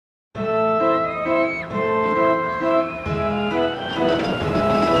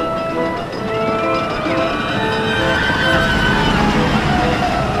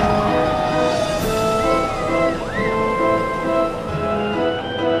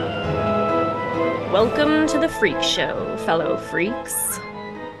Welcome to the Freak Show, fellow freaks.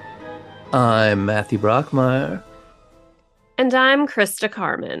 I'm Matthew Brockmeyer, And I'm Krista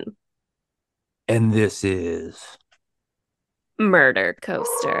Carmen, and this is Murder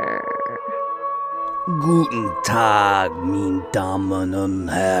Coaster. Guten Tag, meine Damen und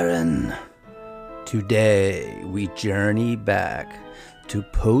Herren. Today we journey back to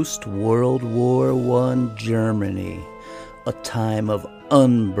post-World War I Germany, a time of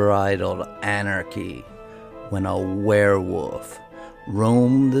unbridled anarchy, when a werewolf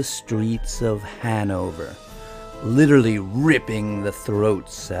roamed the streets of Hanover, literally ripping the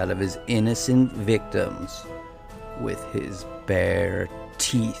throats out of his innocent victims with his bare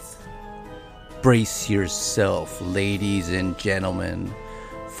teeth. Brace yourself, ladies and gentlemen,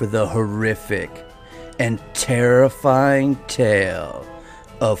 for the horrific and terrifying tale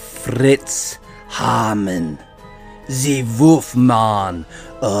of Fritz Haarmann, the Wolfman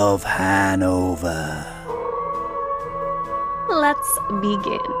of Hanover. Let's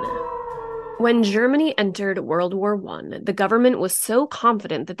begin. When Germany entered World War I, the government was so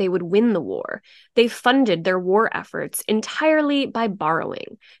confident that they would win the war, they funded their war efforts entirely by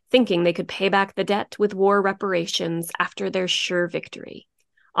borrowing, thinking they could pay back the debt with war reparations after their sure victory.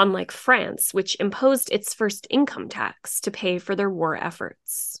 Unlike France, which imposed its first income tax to pay for their war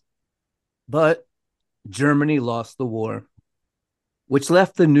efforts. But Germany lost the war, which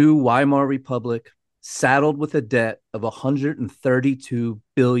left the new Weimar Republic saddled with a debt of 132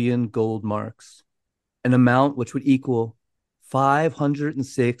 billion gold marks, an amount which would equal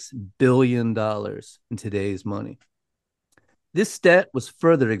 $506 billion in today's money. This debt was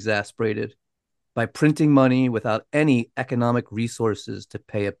further exasperated by printing money without any economic resources to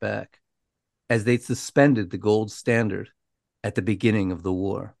pay it back, as they suspended the gold standard at the beginning of the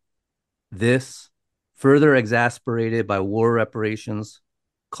war. This, further exasperated by war reparations,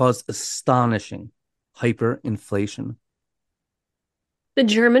 caused astonishing hyperinflation. The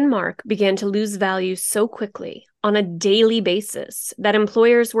German mark began to lose value so quickly, on a daily basis, that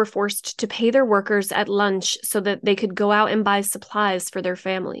employers were forced to pay their workers at lunch so that they could go out and buy supplies for their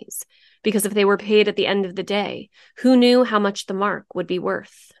families. Because if they were paid at the end of the day, who knew how much the mark would be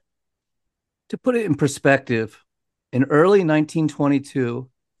worth? To put it in perspective, in early 1922,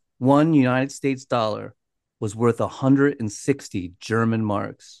 one United States dollar was worth 160 German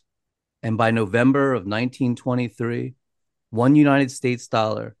marks. And by November of 1923, one United States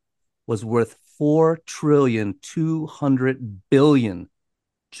dollar was worth 4,200,000,000,000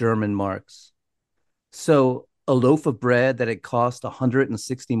 German marks. So a loaf of bread that had cost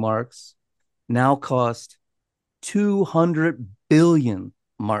 160 marks now cost 200 billion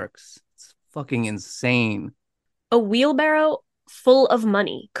marks. It's fucking insane. A wheelbarrow full of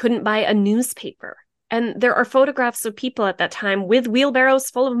money couldn't buy a newspaper. And there are photographs of people at that time with wheelbarrows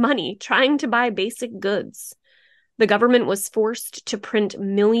full of money trying to buy basic goods. The government was forced to print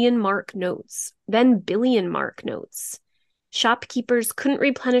million-mark notes, then billion-mark notes. Shopkeepers couldn't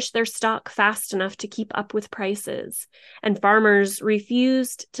replenish their stock fast enough to keep up with prices, and farmers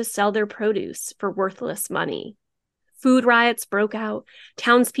refused to sell their produce for worthless money. Food riots broke out.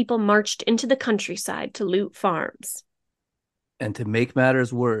 Townspeople marched into the countryside to loot farms. And to make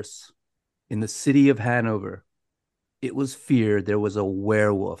matters worse, in the city of Hanover, it was feared there was a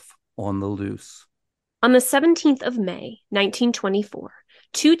werewolf on the loose. On the 17th of May, 1924,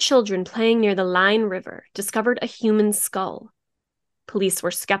 two children playing near the Line River discovered a human skull. Police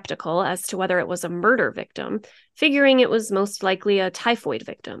were skeptical as to whether it was a murder victim, figuring it was most likely a typhoid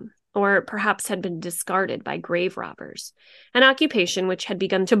victim, or perhaps had been discarded by grave robbers, an occupation which had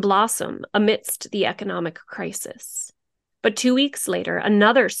begun to blossom amidst the economic crisis. But 2 weeks later,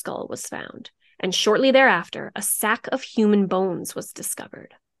 another skull was found, and shortly thereafter, a sack of human bones was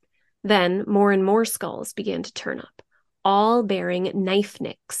discovered. Then, more and more skulls began to turn up, all bearing knife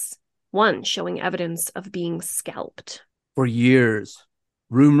nicks, one showing evidence of being scalped. For years,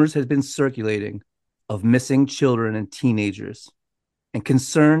 rumors had been circulating of missing children and teenagers, and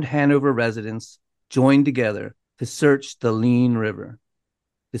concerned Hanover residents joined together to search the Line River,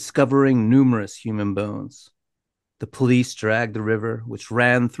 discovering numerous human bones. The police dragged the river, which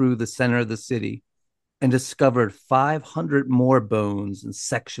ran through the center of the city, and discovered 500 more bones and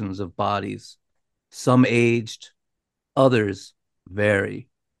sections of bodies, some aged, others very,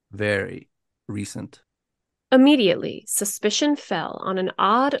 very recent. Immediately, suspicion fell on an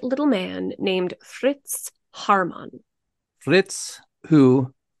odd little man named Fritz Haarmann. Fritz,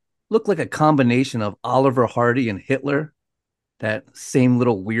 who looked like a combination of Oliver Hardy and Hitler, that same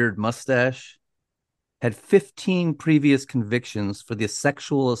little weird mustache, had 15 previous convictions for the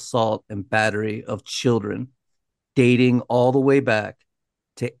sexual assault and battery of children, dating all the way back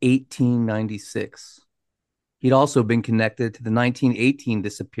to 1896. He'd also been connected to the 1918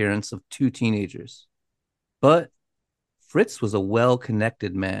 disappearance of two teenagers. But Fritz was a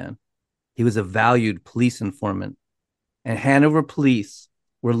well-connected man. He was a valued police informant, and Hanover police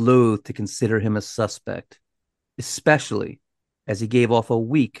were loath to consider him a suspect, especially as he gave off a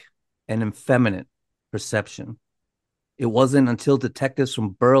weak and effeminate perception. It wasn't until detectives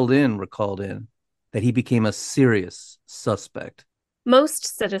from Berlin were called in that he became a serious suspect.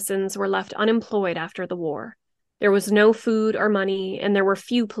 Most citizens were left unemployed after the war. There was no food or money, and there were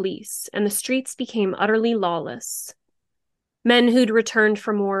few police, and the streets became utterly lawless. Men who'd returned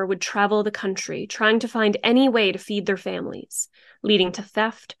from war would travel the country, trying to find any way to feed their families, leading to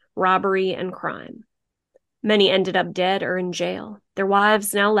theft, robbery, and crime. Many ended up dead or in jail, their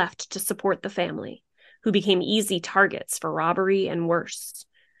wives now left to support the family, who became easy targets for robbery and worse.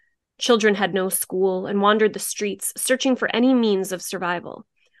 Children had no school and wandered the streets, searching for any means of survival,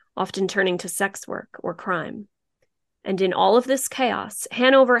 often turning to sex work or crime. And in all of this chaos,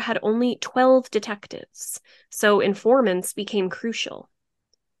 Hanover had only 12 detectives, so informants became crucial.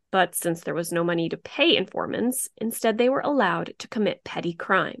 But since there was no money to pay informants, instead they were allowed to commit petty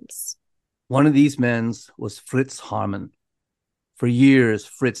crimes. One of these men was Fritz Haarmann. For years,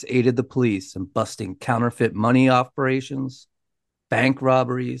 Fritz aided the police in busting counterfeit money operations, bank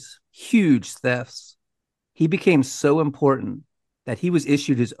robberies, huge thefts. He became so important that he was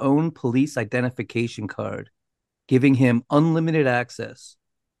issued his own police identification card, giving him unlimited access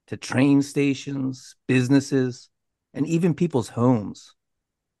to train stations, businesses, and even people's homes.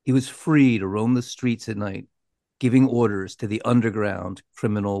 He was free to roam the streets at night, giving orders to the underground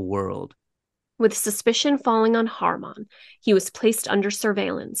criminal world. With suspicion falling on Haarmann, he was placed under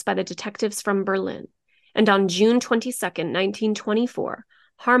surveillance by the detectives from Berlin, and on June 22, 1924,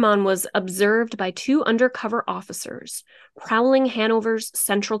 Haarmann was observed by two undercover officers prowling Hanover's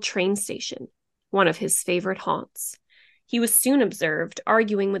central train station, one of his favorite haunts. He was soon observed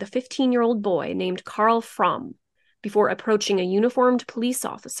arguing with a 15-year-old boy named Karl Fromm before approaching a uniformed police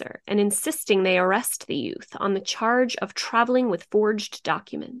officer and insisting they arrest the youth on the charge of traveling with forged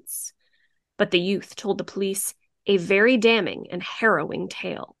documents. But the youth told the police a very damning and harrowing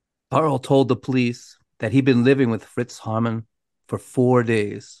tale. Karl told the police that he'd been living with Fritz Haarmann for 4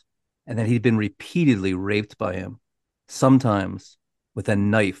 days and that he'd been repeatedly raped by him, sometimes with a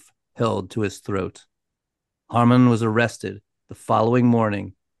knife held to his throat. Haarmann was arrested the following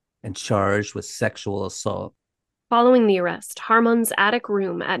morning and charged with sexual assault. Following the arrest, Haarmann's attic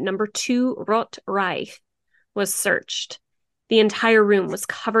room at number 2 Rote Reich was searched. The entire room was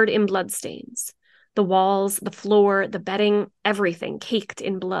covered in bloodstains. The walls, the floor, the bedding, everything caked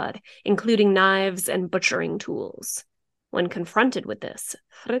in blood, including knives and butchering tools. When confronted with this,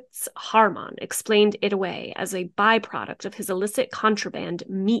 Fritz Haarmann explained it away as a byproduct of his illicit contraband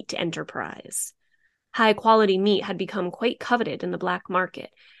meat enterprise. High-quality meat had become quite coveted in the black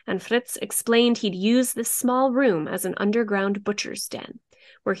market, and Fritz explained he'd use this small room as an underground butcher's den,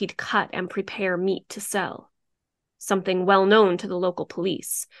 where he'd cut and prepare meat to sell. Something well known to the local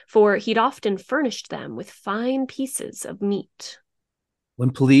police, for he'd often furnished them with fine pieces of meat. When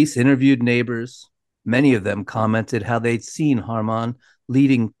police interviewed neighbors, many of them commented how they'd seen Haarmann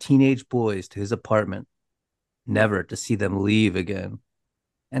leading teenage boys to his apartment, never to see them leave again,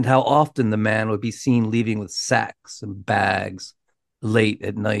 and how often the man would be seen leaving with sacks and bags late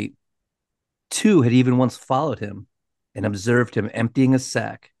at night. Two had even once followed him and observed him emptying a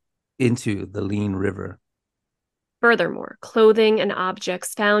sack into the Lean River. Furthermore, clothing and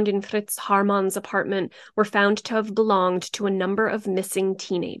objects found in Fritz Haarmann's apartment were found to have belonged to a number of missing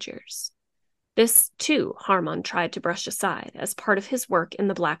teenagers. This, too, Haarmann tried to brush aside as part of his work in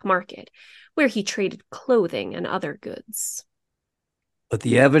the black market, where he traded clothing and other goods. But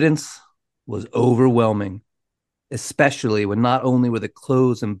the evidence was overwhelming, especially when not only were the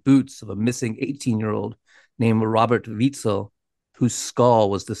clothes and boots of a missing 18-year-old named Robert Witzel, whose skull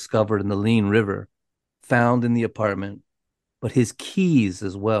was discovered in the Lean River, found in the apartment, but his keys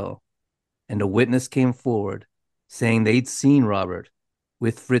as well. And a witness came forward saying they'd seen Robert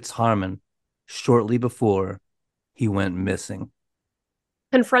with Fritz Haarmann shortly before he went missing.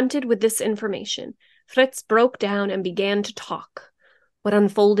 Confronted with this information, Fritz broke down and began to talk. What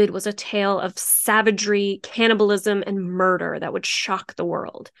unfolded was a tale of savagery, cannibalism, and murder that would shock the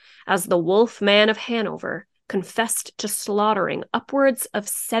world, as the Wolf Man of Hanover confessed to slaughtering upwards of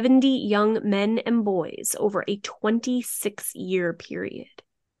 70 young men and boys over a 26-year period.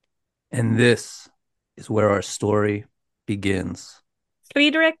 And this is where our story begins.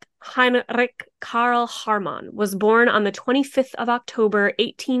 Friedrich Heinrich Karl Haarmann was born on the 25th of October,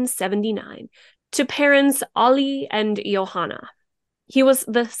 1879, to parents Olli and Johanna. He was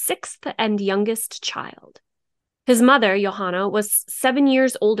the sixth and youngest child. His mother, Johanna, was 7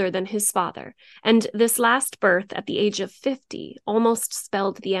 years older than his father, and this last birth at the age of 50 almost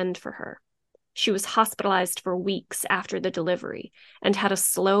spelled the end for her. She was hospitalized for weeks after the delivery and had a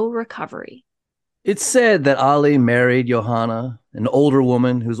slow recovery. It's said that Ali married Johanna, an older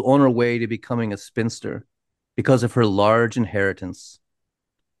woman who's on her way to becoming a spinster, because of her large inheritance.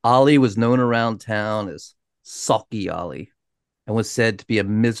 Ali was known around town as Sulky Ali and was said to be a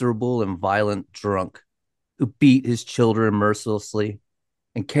miserable and violent drunk who beat his children mercilessly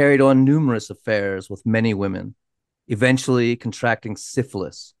and carried on numerous affairs with many women, eventually contracting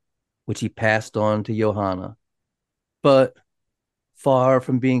syphilis, which he passed on to Johanna. But far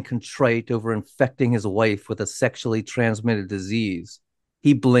from being contrite over infecting his wife with a sexually transmitted disease,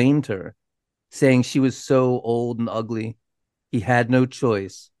 he blamed her, saying she was so old and ugly, he had no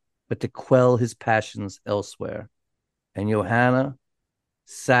choice but to quell his passions elsewhere. And Johanna,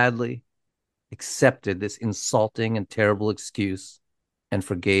 sadly, accepted this insulting and terrible excuse and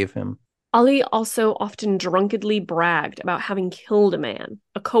forgave him. Ali also often drunkenly bragged about having killed a man,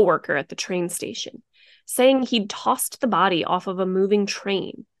 a coworker at the train station, saying he'd tossed the body off of a moving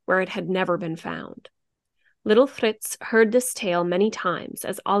train where it had never been found. Little Fritz heard this tale many times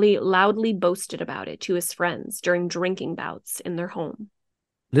as Ali loudly boasted about it to his friends during drinking bouts in their home.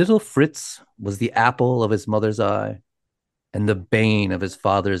 Little Fritz was the apple of his mother's eye and the bane of his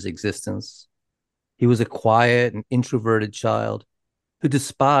father's existence. He was a quiet and introverted child who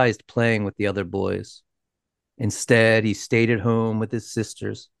despised playing with the other boys. Instead, he stayed at home with his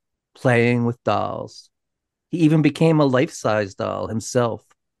sisters, playing with dolls. He even became a life-size doll himself,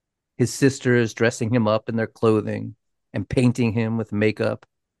 his sisters dressing him up in their clothing and painting him with makeup,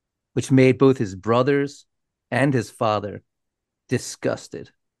 which made both his brothers and his father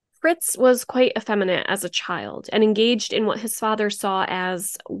disgusted. Fritz was quite effeminate as a child and engaged in what his father saw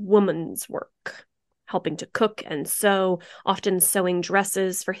as woman's work, helping to cook and sew, often sewing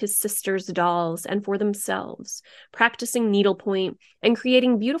dresses for his sister's dolls and for themselves, practicing needlepoint, and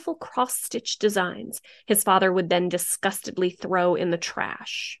creating beautiful cross-stitch designs his father would then disgustedly throw in the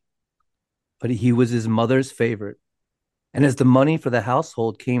trash. But he was his mother's favorite, and as the money for the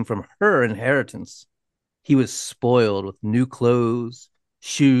household came from her inheritance, he was spoiled with new clothes,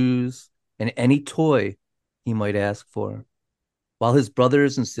 shoes, and any toy he might ask for, while his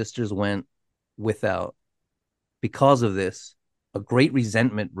brothers and sisters went without. Because of this, a great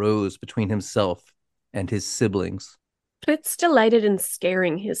resentment rose between himself and his siblings. Fritz delighted in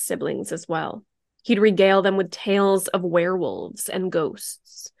scaring his siblings as well. He'd regale them with tales of werewolves and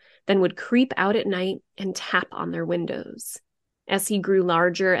ghosts, then would creep out at night and tap on their windows. As he grew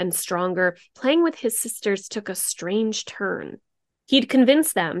larger and stronger, playing with his sisters took a strange turn. He'd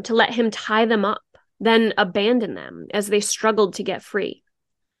convince them to let him tie them up, then abandon them as they struggled to get free.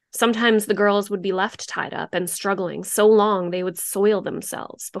 Sometimes the girls would be left tied up and struggling so long they would soil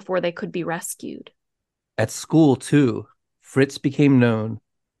themselves before they could be rescued. At school, too, Fritz became known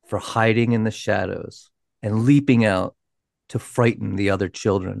for hiding in the shadows and leaping out to frighten the other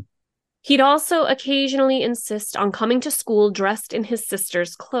children. He'd also occasionally insist on coming to school dressed in his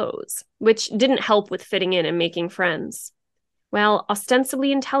sister's clothes, which didn't help with fitting in and making friends. While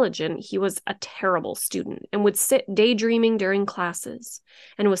ostensibly intelligent, he was a terrible student and would sit daydreaming during classes,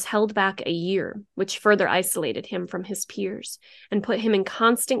 and was held back a year, which further isolated him from his peers and put him in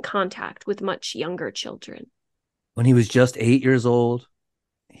constant contact with much younger children. When he was just 8 years old,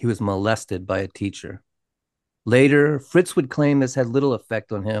 he was molested by a teacher. Later, Fritz would claim this had little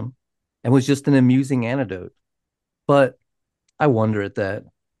effect on him and was just an amusing anecdote. But I wonder at that.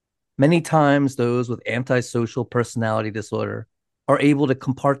 Many times, those with antisocial personality disorder are able to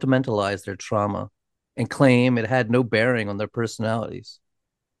compartmentalize their trauma and claim it had no bearing on their personalities.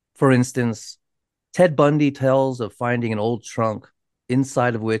 For instance, Ted Bundy tells of finding an old trunk,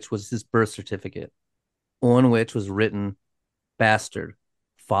 inside of which was his birth certificate, on which was written, "Bastard,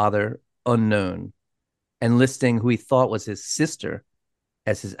 father unknown," and listing who he thought was his sister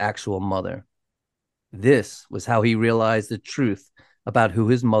as his actual mother. This was how he realized the truth about who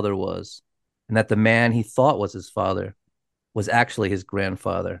his mother was, and that the man he thought was his father was actually his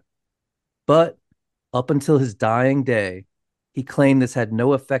grandfather. But up until his dying day, he claimed this had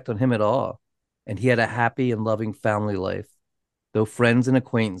no effect on him at all, and he had a happy and loving family life, though friends and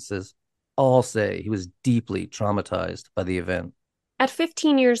acquaintances all say he was deeply traumatized by the event. At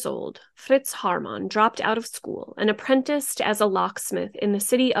 15 years old, Fritz Haarmann dropped out of school and apprenticed as a locksmith in the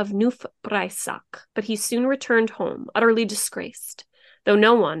city of Neuf-Breisach, but he soon returned home, utterly disgraced, though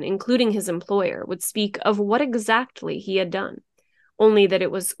no one, including his employer, would speak of what exactly he had done, only that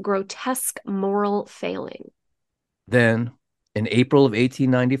it was grotesque moral failing. Then, In April of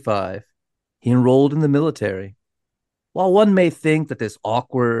 1895, he enrolled in the military. While one may think that this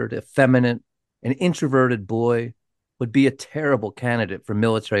awkward, effeminate, and introverted boy would be a terrible candidate for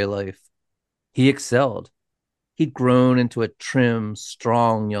military life, he excelled. He'd grown into a trim,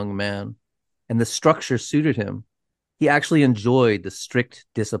 strong young man, and the structure suited him. He actually enjoyed the strict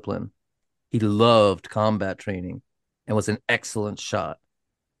discipline. He loved combat training and was an excellent shot.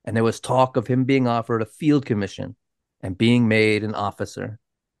 And there was talk of him being offered a field commission and being made an officer.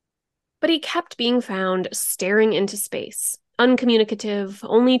 But he kept being found staring into space, uncommunicative,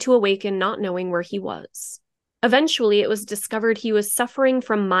 only to awaken not knowing where he was. Eventually, it was discovered he was suffering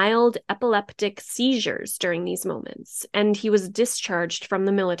from mild epileptic seizures during these moments, and he was discharged from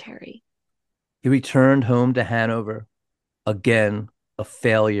the military. He returned home to Hanover, again a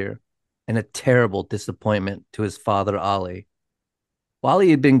failure and a terrible disappointment to his father, Ali. While he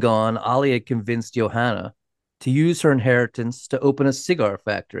had been gone, Ali had convinced Johanna to use her inheritance to open a cigar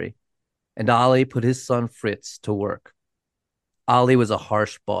factory, and Ali put his son Fritz to work. Ali was a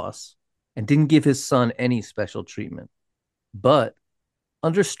harsh boss and didn't give his son any special treatment. But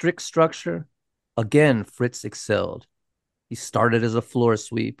under strict structure, again, Fritz excelled. He started as a floor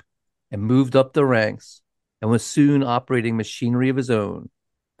sweep and moved up the ranks and was soon operating machinery of his own,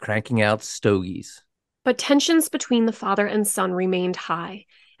 cranking out stogies. But tensions between the father and son remained high,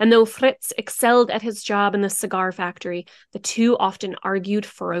 and though Fritz excelled at his job in the cigar factory, the two often argued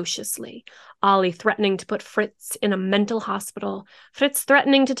ferociously. Ali threatening to put Fritz in a mental hospital, Fritz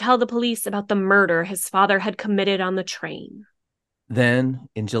threatening to tell the police about the murder his father had committed on the train. Then,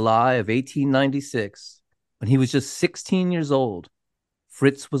 in July of 1896, when he was just 16 years old,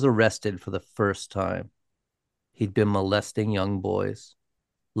 Fritz was arrested for the first time. He'd been molesting young boys,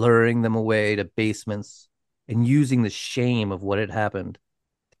 luring them away to basements, and using the shame of what had happened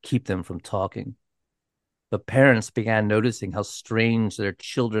to keep them from talking. But parents began noticing how strange their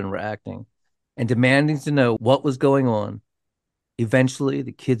children were acting and demanding to know what was going on. Eventually,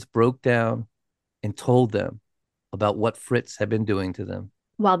 the kids broke down and told them about what Fritz had been doing to them.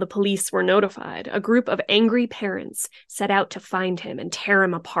 While the police were notified, a group of angry parents set out to find him and tear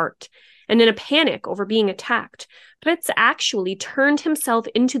him apart. And in a panic over being attacked, Fritz actually turned himself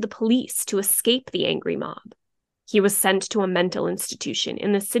into the police to escape the angry mob. He was sent to a mental institution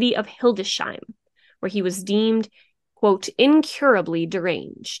in the city of Hildesheim, where he was deemed, quote, incurably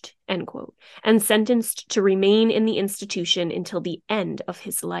deranged, end quote, and sentenced to remain in the institution until the end of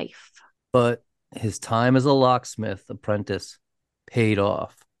his life. But his time as a locksmith apprentice paid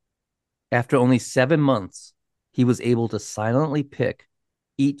off. After only 7 months, he was able to silently pick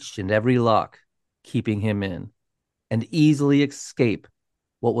each and every lock, keeping him in, and easily escape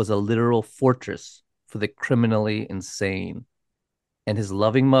what was a literal fortress for the criminally insane. And his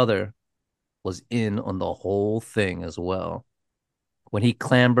loving mother was in on the whole thing as well. When he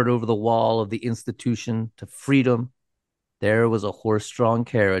clambered over the wall of the institution to freedom, there was a horse-drawn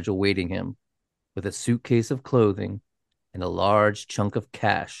carriage awaiting him with a suitcase of clothing and a large chunk of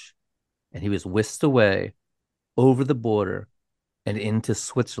cash, and he was whisked away over the border and into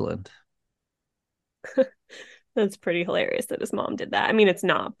Switzerland. That's pretty hilarious that his mom did that. I mean, it's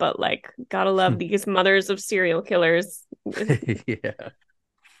not, but like, gotta love these mothers of serial killers.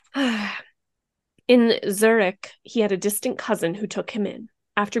 Yeah. In Zurich, he had a distant cousin who took him in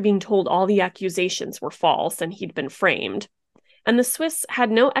after being told all the accusations were false and he'd been framed. And the Swiss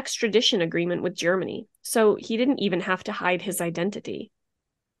had no extradition agreement with Germany, so he didn't even have to hide his identity.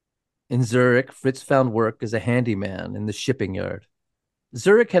 In Zurich, Fritz found work as a handyman in the shipping yard.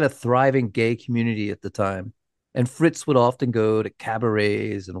 Zurich had a thriving gay community at the time, and Fritz would often go to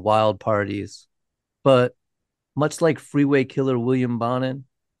cabarets and wild parties. But much like freeway killer William Bonin,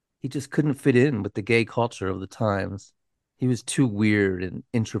 he just couldn't fit in with the gay culture of the times. He was too weird and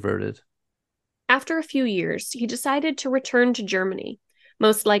introverted. After a few years, he decided to return to Germany,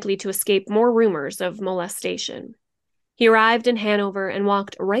 most likely to escape more rumors of molestation. He arrived in Hanover and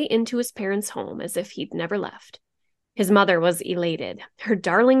walked right into his parents' home as if he'd never left. His mother was elated. Her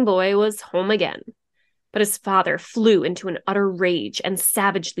darling boy was home again. But his father flew into an utter rage and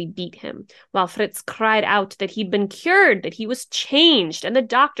savagely beat him, while Fritz cried out that he'd been cured, that he was changed, and the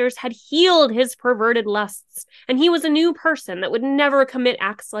doctors had healed his perverted lusts, and he was a new person that would never commit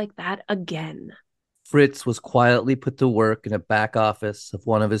acts like that again. Fritz was quietly put to work in a back office of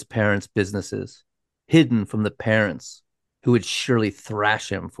one of his parents' businesses, hidden from the parents, who would surely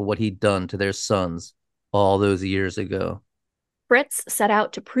thrash him for what he'd done to their sons all those years ago. Fritz set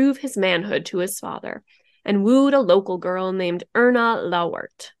out to prove his manhood to his father and wooed a local girl named Erna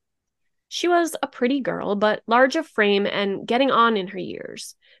Lauert. She was a pretty girl, but large of frame and getting on in her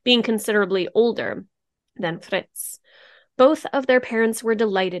years, being considerably older than Fritz. Both of their parents were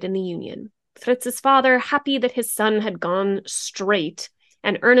delighted in the union. Fritz's father happy that his son had gone straight,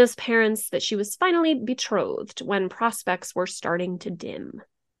 and Erna's parents that she was finally betrothed when prospects were starting to dim.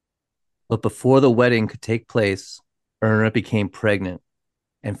 But before the wedding could take place, Erna became pregnant,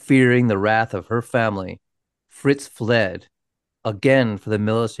 and fearing the wrath of her family, Fritz fled again for the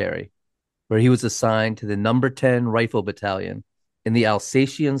military, where he was assigned to the number 10 Rifle Battalion in the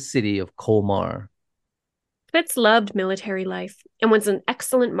Alsatian city of Colmar. Fritz loved military life and was an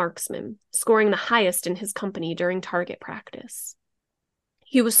excellent marksman, scoring the highest in his company during target practice.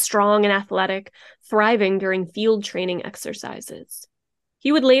 He was strong and athletic, thriving during field training exercises.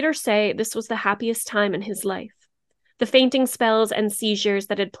 He would later say this was the happiest time in his life. The fainting spells and seizures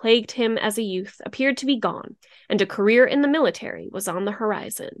that had plagued him as a youth appeared to be gone, and a career in the military was on the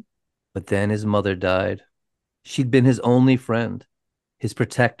horizon. But then his mother died. She'd been his only friend, his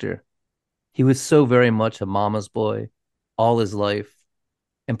protector. He was so very much a mama's boy all his life.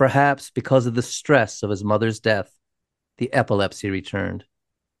 And perhaps because of the stress of his mother's death, the epilepsy returned,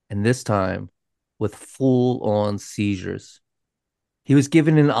 and this time with full-on seizures. He was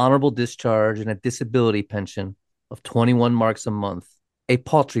given an honorable discharge and a disability pension of 21 marks a month, a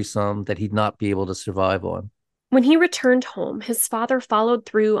paltry sum that he'd not be able to survive on. When he returned home, his father followed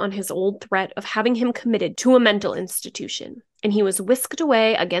through on his old threat of having him committed to a mental institution, and he was whisked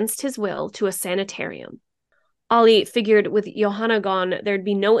away against his will to a sanitarium. Ollie figured with Johanna gone, there'd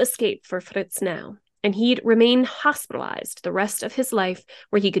be no escape for Fritz now, and he'd remain hospitalized the rest of his life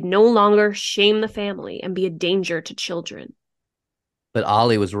where he could no longer shame the family and be a danger to children. But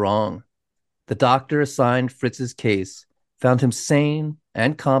Ollie was wrong. The doctor assigned Fritz's case found him sane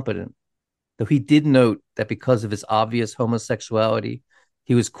and competent, though he did note that because of his obvious homosexuality,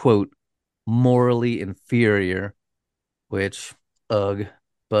 he was, quote, morally inferior, which, ugh.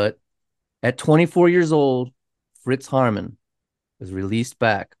 But at 24 years old, Fritz Haarmann was released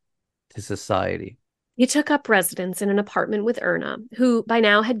back to society. He took up residence in an apartment with Erna, who by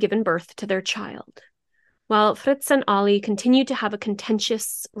now had given birth to their child. While Fritz and Ollie continued to have a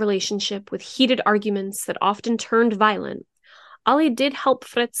contentious relationship with heated arguments that often turned violent, Ollie did help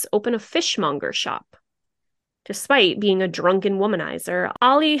Fritz open a fishmonger shop. Despite being a drunken womanizer,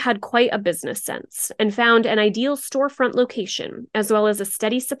 Ollie had quite a business sense and found an ideal storefront location, as well as a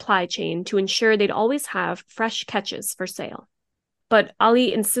steady supply chain to ensure they'd always have fresh catches for sale. But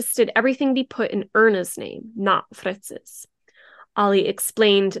Ollie insisted everything be put in Erna's name, not Fritz's. Ollie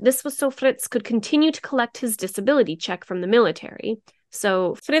explained this was so Fritz could continue to collect his disability check from the military,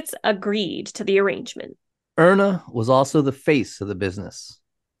 so Fritz agreed to the arrangement. Erna was also the face of the business,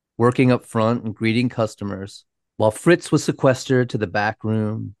 working up front and greeting customers, while Fritz was sequestered to the back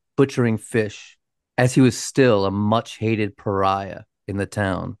room, butchering fish, as he was still a much-hated pariah in the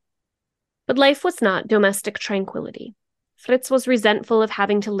town. But life was not domestic tranquility. Fritz was resentful of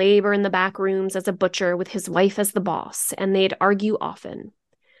having to labor in the back rooms as a butcher with his wife as the boss, and they'd argue often.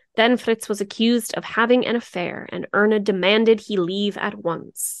 Then Fritz was accused of having an affair, and Erna demanded he leave at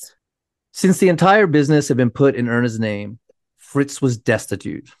once. Since the entire business had been put in Erna's name, Fritz was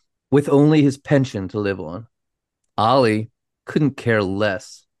destitute, with only his pension to live on. Ollie couldn't care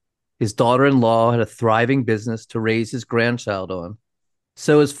less. His daughter-in-law had a thriving business to raise his grandchild on.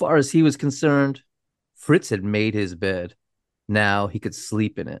 So as far as he was concerned, Fritz had made his bed. Now he could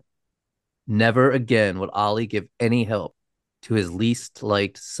sleep in it. Never again would Ollie give any help to his least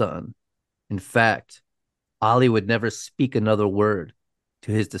liked son. In fact, Ollie would never speak another word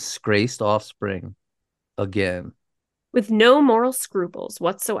to his disgraced offspring again. With no moral scruples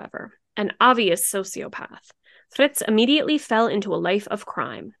whatsoever, an obvious sociopath, Fritz immediately fell into a life of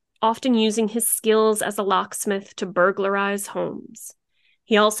crime, often using his skills as a locksmith to burglarize homes.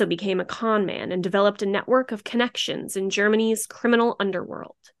 He also became a con man and developed a network of connections in Germany's criminal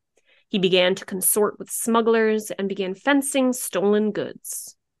underworld. He began to consort with smugglers and began fencing stolen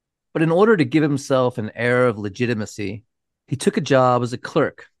goods. But in order to give himself an air of legitimacy, he took a job as a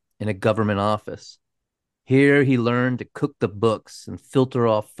clerk in a government office. Here he learned to cook the books and filter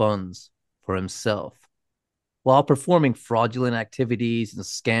off funds for himself. While performing fraudulent activities and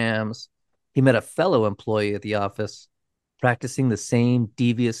scams, he met a fellow employee at the office practicing the same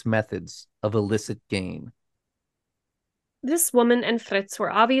devious methods of illicit gain. This woman and Fritz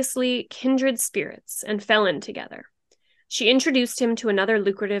were obviously kindred spirits and fell in together. She introduced him to another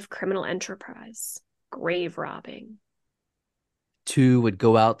lucrative criminal enterprise, grave robbing. Two would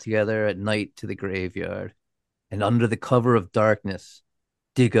go out together at night to the graveyard, and under the cover of darkness,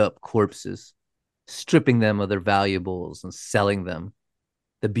 dig up corpses, stripping them of their valuables and selling them.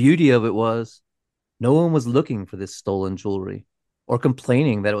 The beauty of it was, no one was looking for this stolen jewelry or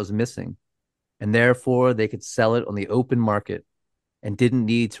complaining that it was missing. and therefore they could sell it on the open market and didn't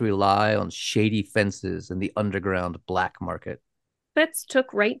need to rely on shady fences and the underground black market. Fritz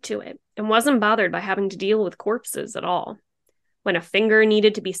took right to it and wasn't bothered by having to deal with corpses at all. When a finger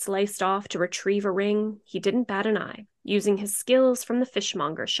needed to be sliced off to retrieve a ring, he didn't bat an eye, using his skills from the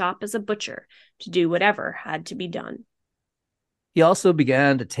fishmonger shop as a butcher to do whatever had to be done. He also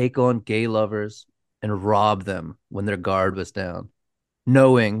began to take on gay lovers and rob them when their guard was down,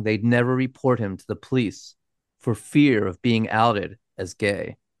 knowing they'd never report him to the police for fear of being outed as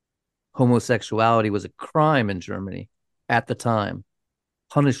gay. Homosexuality was a crime in Germany at the time,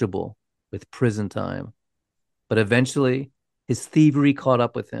 punishable with prison time. But eventually, his thievery caught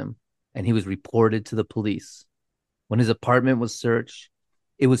up with him, and he was reported to the police. When his apartment was searched,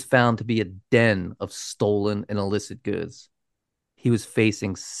 it was found to be a den of stolen and illicit goods. He was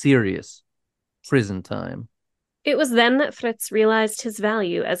facing serious prison time. It was then that Fritz realized his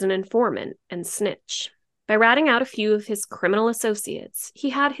value as an informant and snitch. By ratting out a few of his criminal associates,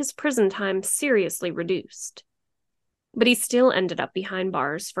 he had his prison time seriously reduced. But he still ended up behind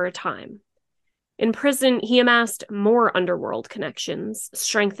bars for a time. In prison, he amassed more underworld connections,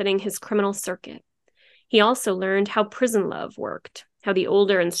 strengthening his criminal circuit. He also learned how prison love worked, how the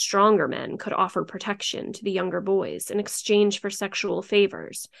older and stronger men could offer protection to the younger boys in exchange for sexual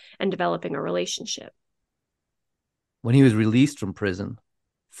favors and developing a relationship. When he was released from prison,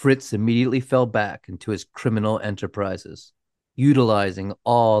 Fritz immediately fell back into his criminal enterprises, utilizing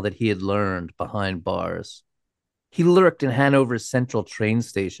all that he had learned behind bars. He lurked in Hanover's central train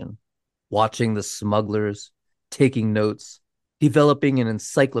station, watching the smugglers, taking notes, developing an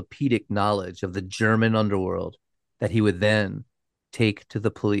encyclopedic knowledge of the German underworld that he would then take to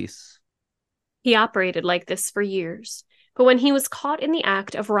the police. He operated like this for years, but when he was caught in the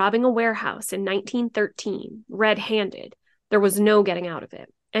act of robbing a warehouse in 1913, red-handed, there was no getting out of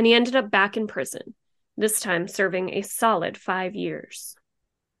it, and he ended up back in prison, this time serving a solid 5 years.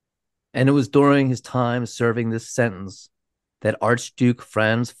 And it was during his time serving this sentence that Archduke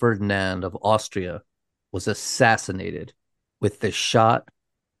Franz Ferdinand of Austria was assassinated, with the shot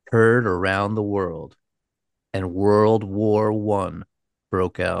heard around the world, and World War I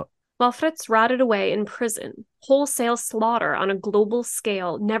broke out. While Fritz rotted away in prison, wholesale slaughter on a global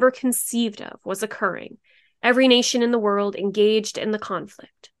scale never conceived of was occurring. Every nation in the world engaged in the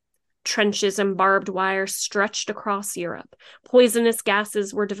conflict. Trenches and barbed wire stretched across Europe. Poisonous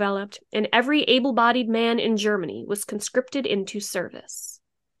gases were developed, and every able-bodied man in Germany was conscripted into service.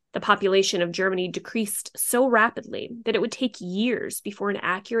 The population of Germany decreased so rapidly that it would take years before an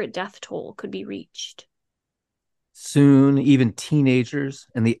accurate death toll could be reached. Soon, even teenagers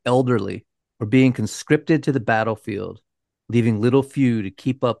and the elderly were being conscripted to the battlefield, leaving little few to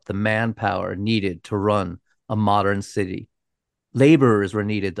keep up the manpower needed to run a modern city. Laborers were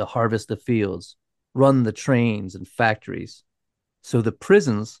needed to harvest the fields, run the trains and factories. So the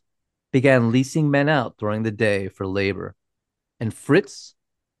prisons began leasing men out during the day for labor. And Fritz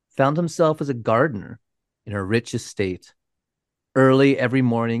found himself as a gardener in a rich estate. Early every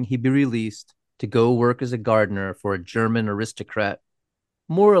morning, he'd be released to go work as a gardener for a German aristocrat,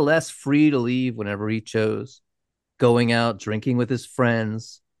 more or less free to leave whenever he chose, going out drinking with his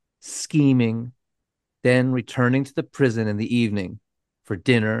friends, scheming, then returning to the prison in the evening for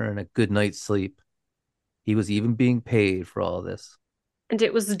dinner and a good night's sleep. He was even being paid for all this. And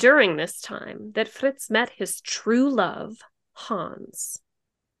it was during this time that Fritz met his true love, Hans.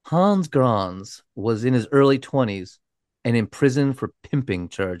 Hans Grans was in his early 20s and in prison for pimping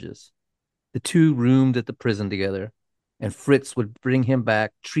charges. The two roomed at the prison together, and Fritz would bring him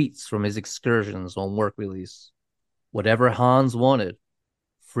back treats from his excursions on work release. Whatever Hans wanted,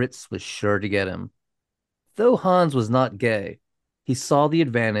 Fritz was sure to get him. Though Hans was not gay, he saw the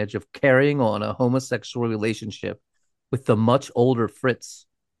advantage of carrying on a homosexual relationship with the much older Fritz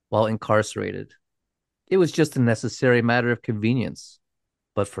while incarcerated. It was just a necessary matter of convenience.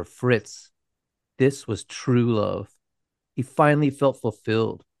 But for Fritz, this was true love. He finally felt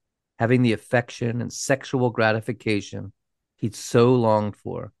fulfilled, having the affection and sexual gratification he'd so longed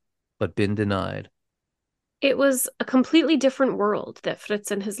for, but been denied. It was a completely different world that Fritz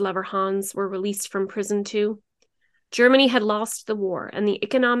and his lover Hans were released from prison to. Germany had lost the war, and the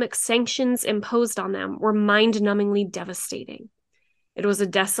economic sanctions imposed on them were mind-numbingly devastating. It was a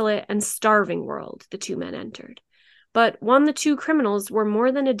desolate and starving world the two men entered, but one the two criminals were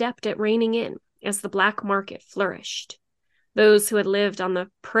more than adept at reining in as the black market flourished. Those who had lived on the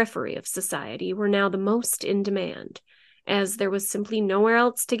periphery of society were now the most in demand, as there was simply nowhere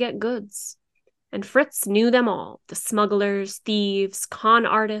else to get goods. And Fritz knew them all, the smugglers, thieves, con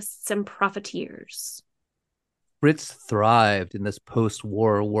artists, and profiteers. Fritz thrived in this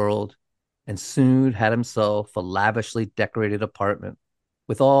post-war world. and soon had himself a lavishly decorated apartment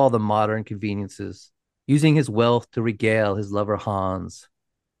with all the modern conveniences, using his wealth to regale his lover Hans,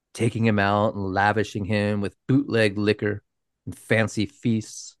 taking him out and lavishing him with bootleg liquor and fancy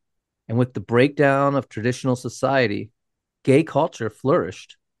feasts. And with the breakdown of traditional society, gay culture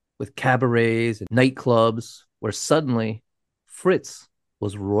flourished with cabarets and nightclubs where suddenly Fritz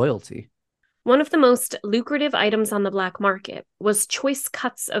was royalty. One of the most lucrative items on the black market was choice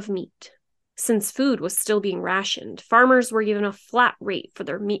cuts of meat. Since food was still being rationed, farmers were given a flat rate for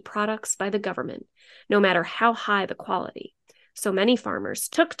their meat products by the government, no matter how high the quality. So many farmers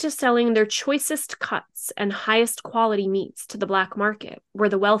took to selling their choicest cuts and highest quality meats to the black market, where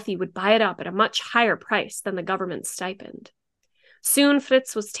the wealthy would buy it up at a much higher price than the government stipend. Soon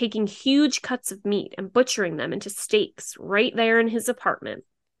Fritz was taking huge cuts of meat and butchering them into steaks right there in his apartment.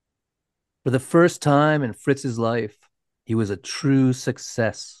 For the first time in Fritz's life, he was a true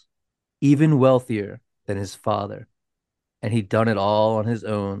success, even wealthier than his father, and he'd done it all on his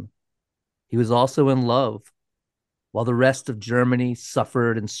own. He was also in love. While the rest of Germany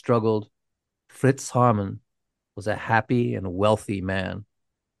suffered and struggled, Fritz Haarmann was a happy and wealthy man.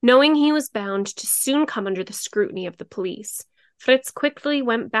 Knowing he was bound to soon come under the scrutiny of the police, Fritz quickly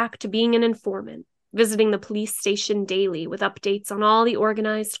went back to being an informant, visiting the police station daily with updates on all the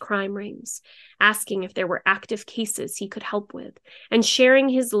organized crime rings, asking if there were active cases he could help with, and sharing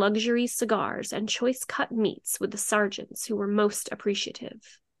his luxury cigars and choice cut meats with the sergeants who were most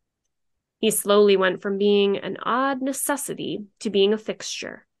appreciative. He slowly went from being an odd necessity to being a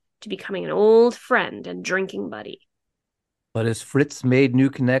fixture, to becoming an old friend and drinking buddy. But as Fritz made new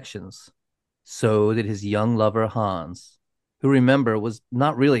connections, so did his young lover Hans, who, remember, was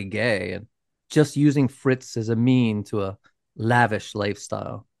not really gay and just using Fritz as a mean to a lavish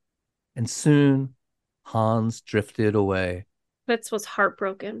lifestyle. And soon Hans drifted away. Fritz was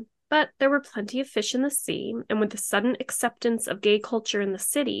heartbroken, but there were plenty of fish in the sea, and with the sudden acceptance of gay culture in the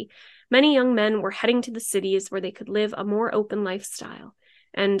city, many young men were heading to the cities where they could live a more open lifestyle,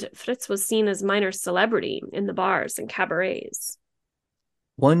 and Fritz was seen as minor celebrity in the bars and cabarets.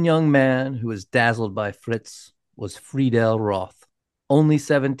 One young man who was dazzled by Fritz was Friedel Roth, only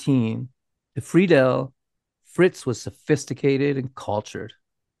 17. To Friedel, Fritz was sophisticated and cultured,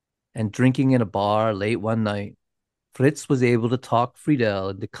 and drinking in a bar late one night, Fritz was able to talk Friedel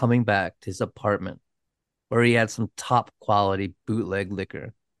into coming back to his apartment, where he had some top quality bootleg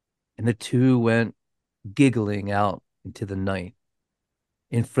liquor, and the two went giggling out into the night.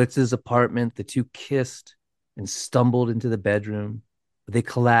 In Fritz's apartment, the two kissed and stumbled into the bedroom. They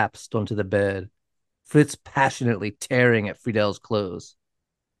collapsed onto the bed, Fritz passionately tearing at Friedel's clothes.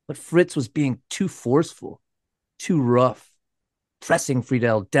 But Fritz was being too forceful, too rough, pressing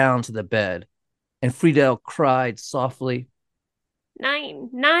Friedel down to the bed, and Friedel cried softly, Nine,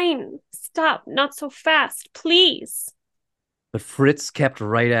 nine, stop, not so fast, please. but Fritz kept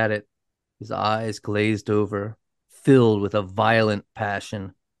right at it, his eyes glazed over, filled with a violent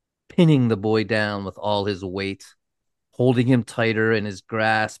passion, pinning the boy down with all his weight, holding him tighter in his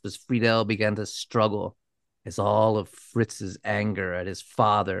grasp as Friedel began to struggle, as all of Fritz's anger at his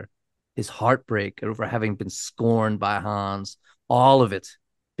father, his heartbreak over having been scorned by Hans, all of it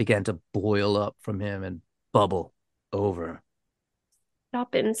began to boil up from him and bubble over.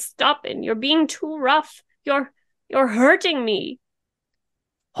 Stop in, you're being too rough. You're hurting me.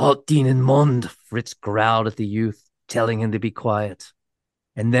 Halt deinen Mund, Fritz growled at the youth, telling him to be quiet.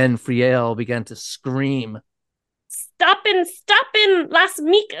 And then Friel began to scream. Stop in, lass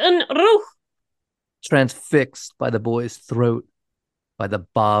mich in Ruhe. Transfixed by the boy's throat, by the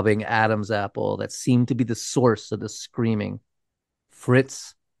bobbing Adam's apple that seemed to be the source of the screaming,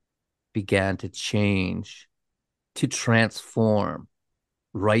 Fritz began to change, to transform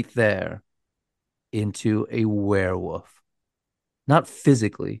right there into a werewolf. Not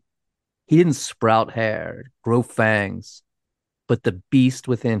physically. He didn't sprout hair, grow fangs, but the beast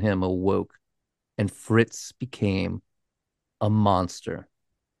within him awoke, and Fritz became a monster.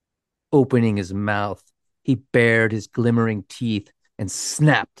 Opening his mouth, he bared his glimmering teeth and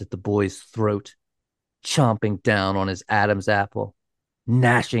snapped at the boy's throat, chomping down on his Adam's apple,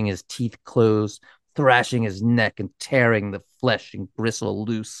 gnashing his teeth closed, thrashing his neck and tearing the flesh and gristle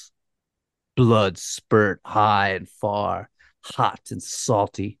loose. Blood spurt high and far, hot and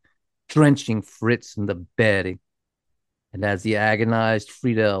salty, drenching Fritz in the bed. And as the agonized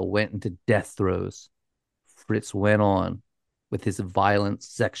Friedel went into death throes, Fritz went on with his violent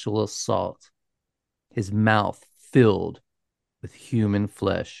sexual assault, his mouth filled with human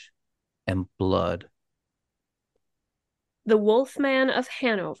flesh and blood. The Wolfman of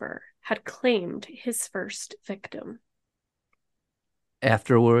Hanover had claimed his first victim.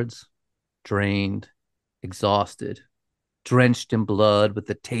 Afterwards, Drained, exhausted, drenched in blood with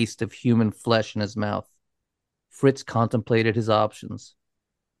the taste of human flesh in his mouth, Fritz contemplated his options.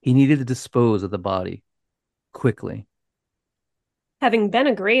 He needed to dispose of the body quickly. Having been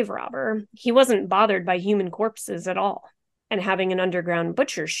a grave robber, he wasn't bothered by human corpses at all. And having an underground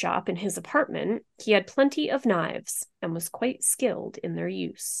butcher's shop in his apartment, he had plenty of knives and was quite skilled in their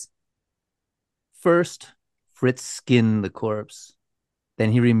use. First, Fritz skinned the corpse.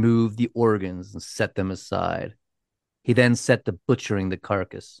 Then he removed the organs and set them aside. He then set to butchering the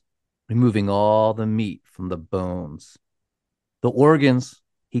carcass, removing all the meat from the bones. The organs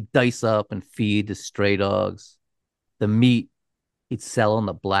he'd dice up and feed to stray dogs. The meat he'd sell on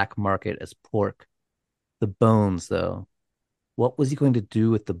the black market as pork. The bones, though, what was he going to do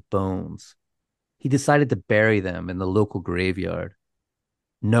with the bones? He decided to bury them in the local graveyard.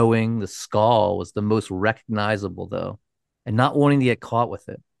 Knowing the skull was the most recognizable, though, and not wanting to get caught with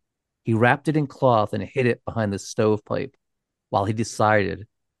it, he wrapped it in cloth and hid it behind the stovepipe while he decided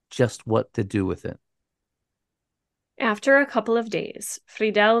just what to do with it. After a couple of days,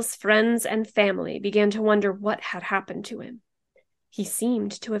 Friedel's friends and family began to wonder what had happened to him. He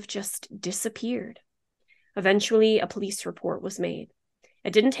seemed to have just disappeared. Eventually, a police report was made.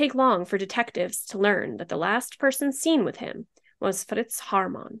 It didn't take long for detectives to learn that the last person seen with him was Fritz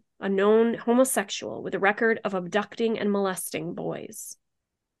Haarmann, a known homosexual with a record of abducting and molesting boys.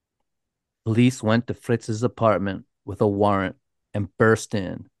 Police went to Fritz's apartment with a warrant and burst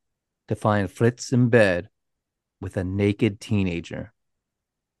in to find Fritz in bed with a naked teenager.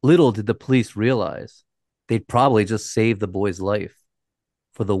 Little did the police realize they'd probably just saved the boy's life,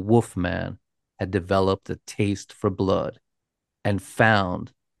 for the wolf man had developed a taste for blood and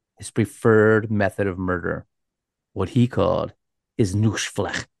found his preferred method of murder, what he called his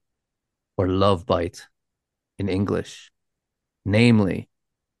Nussflech, or love bite in English, namely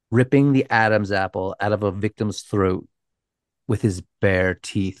ripping the Adam's apple out of a victim's throat with his bare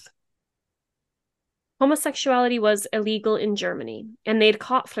teeth. Homosexuality was illegal in Germany, and they'd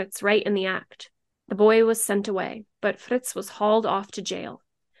caught Fritz right in the act. The boy was sent away, but Fritz was hauled off to jail.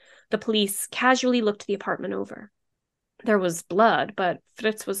 The police casually looked the apartment over. There was blood, but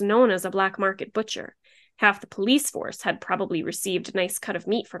Fritz was known as a black market butcher. Half the police force had probably received a nice cut of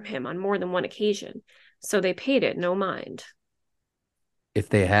meat from him on more than one occasion, so they paid it no mind. If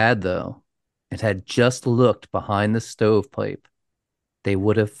they had, though, and had just looked behind the stovepipe, they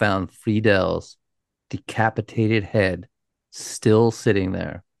would have found Friedel's decapitated head still sitting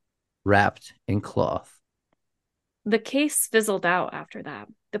there, wrapped in cloth. The case fizzled out after that,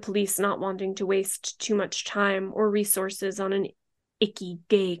 the police not wanting to waste too much time or resources on an icky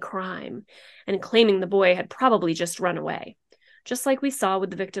gay crime, and claiming the boy had probably just run away, just like we saw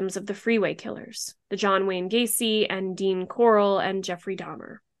with the victims of the freeway killers, the John Wayne Gacy and Dean Corll and Jeffrey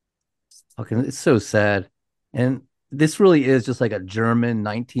Dahmer. Okay, it's so sad. And this really is just like a German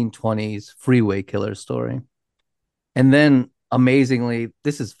 1920s freeway killer story. And then, amazingly,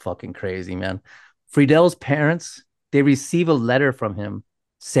 this is fucking crazy, man. Friedel's parents, they receive a letter from him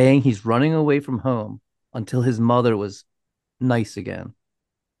saying he's running away from home until his mother was nice again.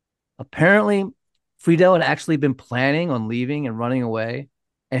 Apparently, Friedel had actually been planning on leaving and running away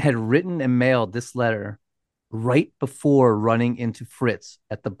and had written and mailed this letter right before running into Fritz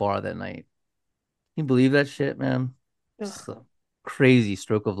at the bar that night. Can you believe that shit, man? It's a crazy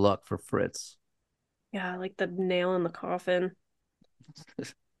stroke of luck for Fritz. Yeah, like the nail in the coffin.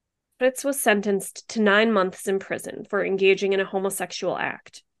 Fritz was sentenced to 9 months in prison for engaging in a homosexual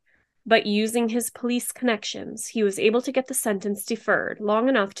act. But using his police connections, he was able to get the sentence deferred long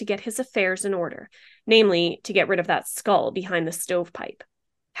enough to get his affairs in order, namely to get rid of that skull behind the stovepipe,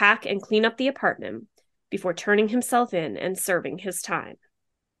 pack and clean up the apartment before turning himself in and serving his time.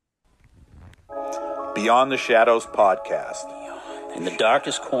 Beyond the Shadows podcast. In the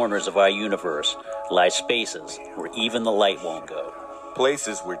darkest corners of our universe lie spaces where even the light won't go.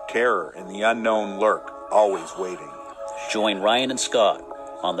 Places where terror and the unknown lurk, always waiting. Join Ryan and Scott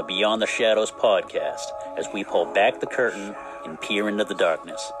on the Beyond the Shadows podcast as we pull back the curtain and peer into the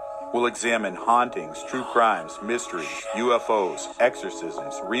darkness. We'll examine hauntings, true crimes, mysteries, UFOs,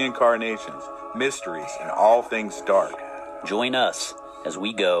 exorcisms, reincarnations, mysteries, and all things dark. Join us as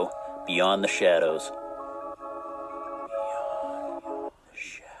we go Beyond the Shadows.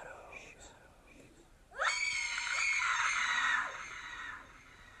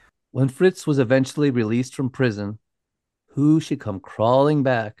 When Fritz was eventually released from prison, who should come crawling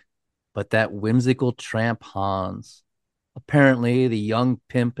back but that whimsical tramp Hans? Apparently, the young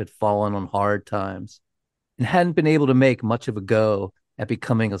pimp had fallen on hard times and hadn't been able to make much of a go at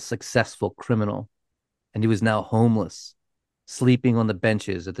becoming a successful criminal, and he was now homeless, sleeping on the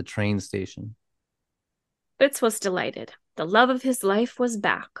benches at the train station. Fritz was delighted. The love of his life was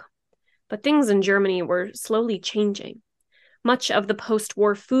back. But things in Germany were slowly changing. Much of the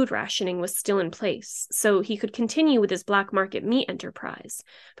post-war food rationing was still in place, so he could continue with his black market meat enterprise,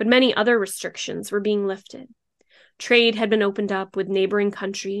 but many other restrictions were being lifted. Trade had been opened up with neighboring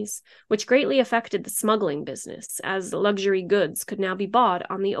countries, which greatly affected the smuggling business, as luxury goods could now be bought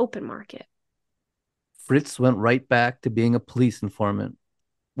on the open market. Fritz went right back to being a police informant,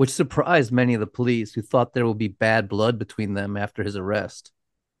 which surprised many of the police who thought there would be bad blood between them after his arrest.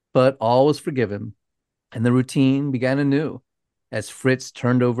 But all was forgiven, and the routine began anew as Fritz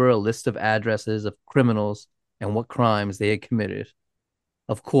turned over a list of addresses of criminals and what crimes they had committed.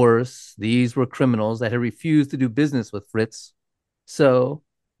 Of course, these were criminals that had refused to do business with Fritz. So,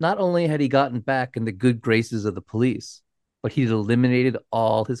 not only had he gotten back in the good graces of the police, but he'd eliminated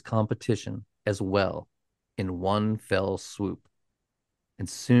all his competition as well in one fell swoop. And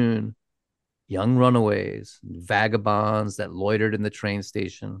soon, young runaways and vagabonds that loitered in the train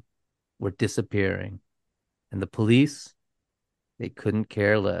station were disappearing. And the police, they couldn't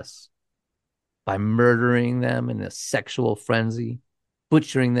care less. By murdering them in a sexual frenzy,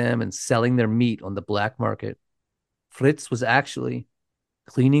 butchering them and selling their meat on the black market, Fritz was actually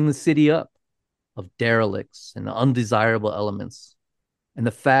cleaning the city up of derelicts and undesirable elements. And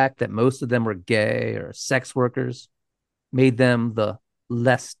the fact that most of them were gay or sex workers made them the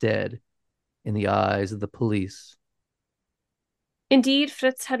less dead in the eyes of the police. Indeed,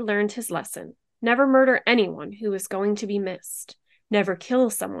 Fritz had learned his lesson. Never murder anyone who is going to be missed. Never kill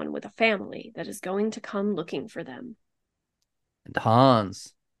someone with a family that is going to come looking for them. And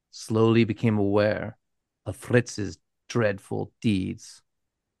Hans slowly became aware of Fritz's dreadful deeds.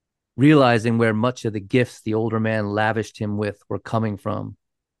 Realizing where much of the gifts the older man lavished him with were coming from,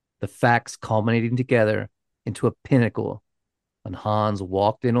 the facts culminating together into a pinnacle when Hans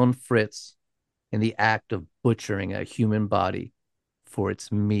walked in on Fritz in the act of butchering a human body for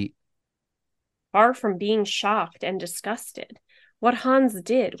its meat. Far from being shocked and disgusted, what Hans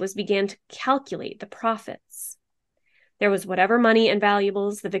did was began to calculate the profits. There was whatever money and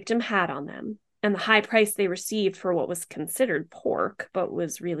valuables the victim had on them, and the high price they received for what was considered pork, but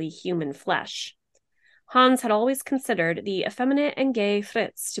was really human flesh. Hans had always considered the effeminate and gay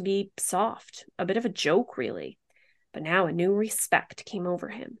Fritz to be soft, a bit of a joke, really. But now a new respect came over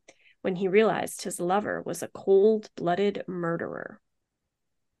him when he realized his lover was a cold-blooded murderer.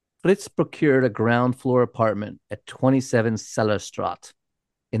 Fritz procured a ground floor apartment at 27 Sellerstraat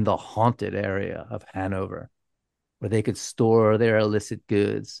in the haunted area of Hanover, where they could store their illicit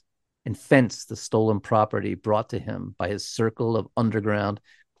goods and fence the stolen property brought to him by his circle of underground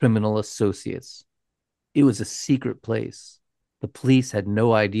criminal associates. It was a secret place the police had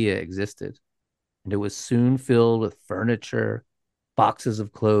no idea existed, and it was soon filled with furniture, boxes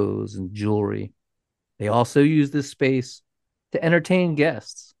of clothes, and jewelry. They also used this space to entertain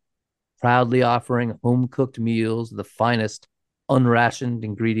guests, proudly offering home-cooked meals of the finest unrationed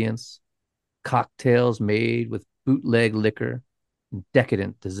ingredients, cocktails made with bootleg liquor, and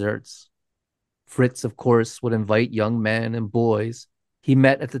decadent desserts. Fritz, of course, would invite young men and boys he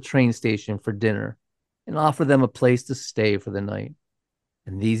met at the train station for dinner and offer them a place to stay for the night.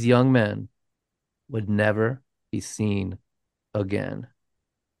 And these young men would never be seen again.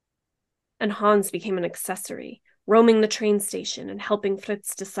 And Hans became an accessory, roaming the train station and helping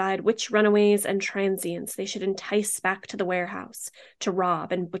Fritz decide which runaways and transients they should entice back to the warehouse to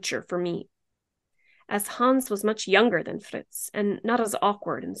rob and butcher for meat. As Hans was much younger than Fritz and not as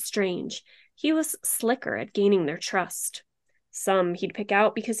awkward and strange, he was slicker at gaining their trust. Some he'd pick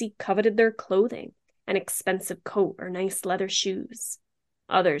out because he coveted their clothing, an expensive coat or nice leather shoes.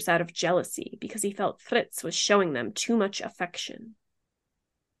 Others out of jealousy because he felt Fritz was showing them too much affection.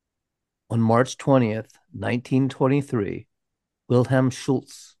 On March 20th, 1923, Wilhelm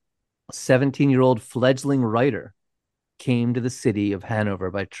Schultz, a 17-year-old fledgling writer, came to the city of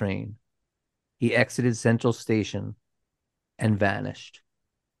Hanover by train. He exited Central Station and vanished.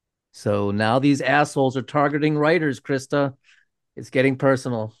 So now these assholes are targeting writers, Krista. It's getting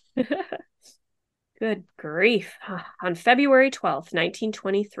personal. Good grief. On February 12th,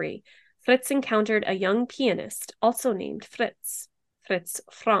 1923, Fritz encountered a young pianist also named Fritz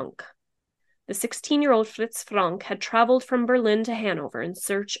Frank. The 16-year-old Fritz Frank had traveled from Berlin to Hanover in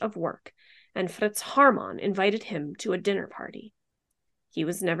search of work, and Fritz Haarmann invited him to a dinner party. He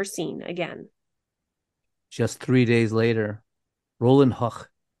was never seen again. Just 3 days later, Roland Huch,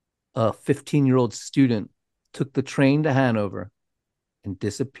 a 15-year-old student, took the train to Hanover and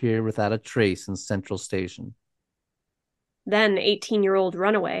disappeared without a trace in Central Station. Then 18-year-old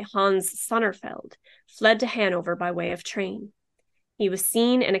runaway Hans Sonnerfeld fled to Hanover by way of train. He was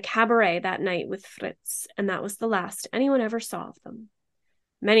seen in a cabaret that night with Fritz, and that was the last anyone ever saw of them.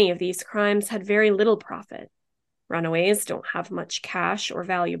 Many of these crimes had very little profit. Runaways don't have much cash or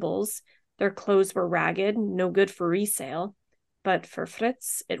valuables. Their clothes were ragged, no good for resale. But for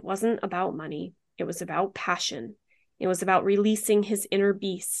Fritz, it wasn't about money. It was about passion. It was about releasing his inner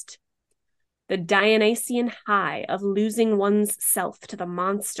beast. The Dionysian high of losing one's self to the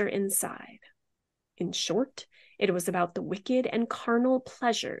monster inside. In short, it was about the wicked and carnal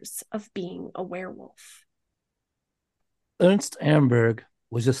pleasures of being a werewolf. Ernst Amberg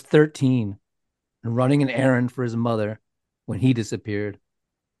was just 13 and running an errand for his mother when he disappeared.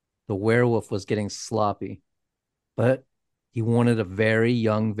 The werewolf was getting sloppy, but he wanted a very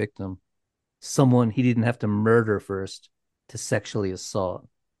young victim, someone he didn't have to murder first to sexually assault,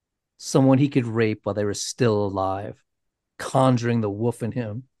 someone he could rape while they were still alive, conjuring the wolf in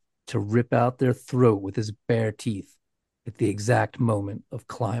him to rip out their throat with his bare teeth at the exact moment of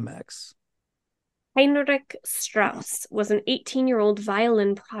climax. Heinrich Strauss was an 18-year-old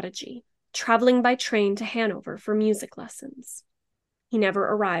violin prodigy, traveling by train to Hanover for music lessons. He never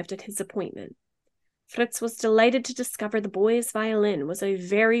arrived at his appointment. Fritz was delighted to discover the boy's violin was a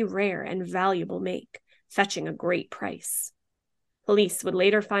very rare and valuable make, fetching a great price. Police would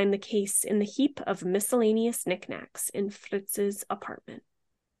later find the case in the heap of miscellaneous knickknacks in Fritz's apartment.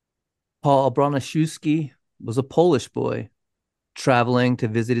 Paul Broniszewski was a Polish boy traveling to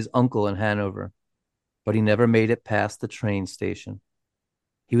visit his uncle in Hanover, but he never made it past the train station.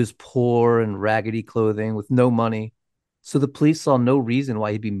 He was poor and raggedy clothing with no money, so the police saw no reason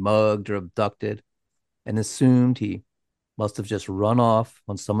why he'd be mugged or abducted and assumed he must have just run off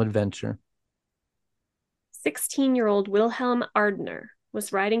on some adventure. 16-year-old Wilhelm Ardner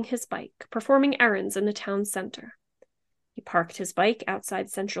was riding his bike, performing errands in the town center. He parked his bike outside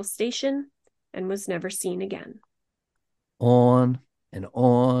Central Station and was never seen again. On and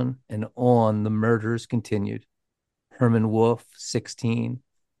on and on the murders continued. Hermann Wolf, 16,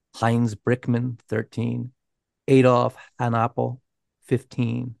 Heinz Brickman, 13, Adolf Hanappel,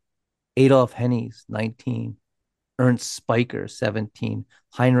 15, Adolf Hennies, 19, Ernst Spiker, 17,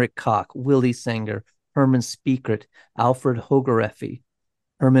 Heinrich Koch, Willy Sanger, Hermann Spiekert, Alfred Hogereffi,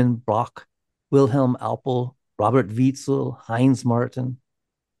 Hermann Brock, Wilhelm Alpel, Robert Witzel, Heinz Martin.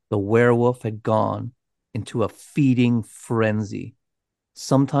 The werewolf had gone into a feeding frenzy,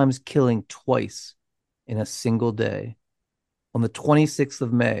 sometimes killing twice in a single day. On the 26th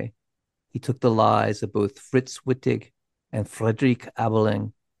of May, he took the lives of both Fritz Wittig and Friedrich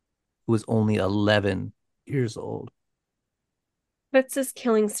Abeling, who was only 11 years old. Fritz's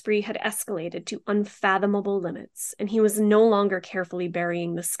killing spree had escalated to unfathomable limits, and he was no longer carefully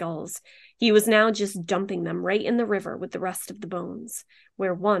burying the skulls. He was now just dumping them right in the river with the rest of the bones,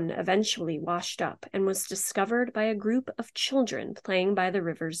 where one eventually washed up and was discovered by a group of children playing by the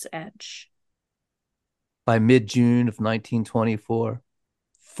river's edge. By mid-June of 1924,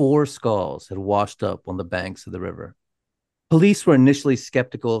 4 skulls had washed up on the banks of the river. Police were initially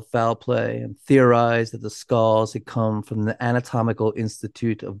skeptical of foul play and theorized that the skulls had come from the Anatomical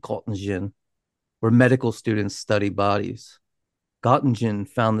Institute of Göttingen, where medical students study bodies. Göttingen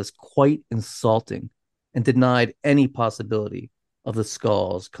found this quite insulting and denied any possibility of the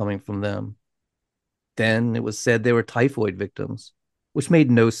skulls coming from them. Then it was said they were typhoid victims, which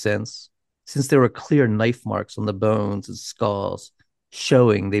made no sense, since there were clear knife marks on the bones and skulls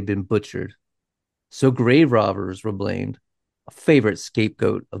showing they'd been butchered. So grave robbers were blamed, a favorite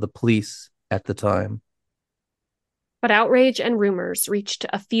scapegoat of the police at the time. But outrage and rumors reached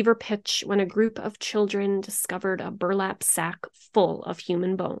a fever pitch when a group of children discovered a burlap sack full of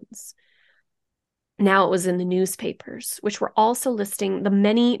human bones. Now it was in the newspapers, which were also listing the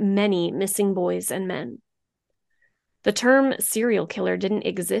many, many missing boys and men. The term serial killer didn't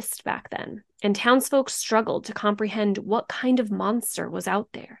exist back then, and townsfolk struggled to comprehend what kind of monster was out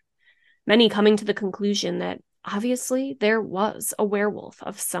there, many coming to the conclusion that obviously there was a werewolf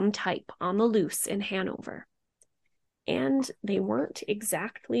of some type on the loose in Hanover. And they weren't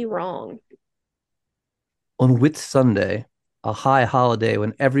exactly wrong. On Whitsunday, a high holiday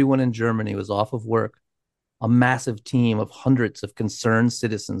when everyone in Germany was off of work, a massive team of hundreds of concerned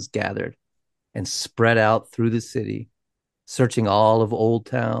citizens gathered and spread out through the city, searching all of Old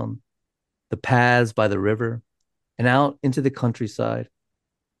Town, the paths by the river, and out into the countryside.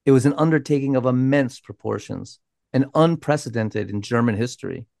 It was an undertaking of immense proportions and unprecedented in German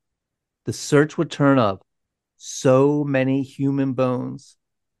history. The search would turn up so many human bones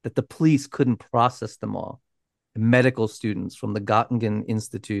that the police couldn't process them all. And medical students from the Göttingen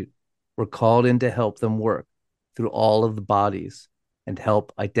Institute were called in to help them work through all of the bodies and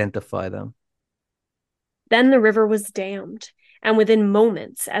help identify them. Then the river was dammed, And within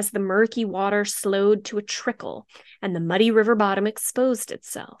moments, as the murky water slowed to a trickle and the muddy river bottom exposed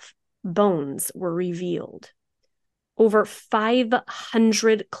itself, bones were revealed. Over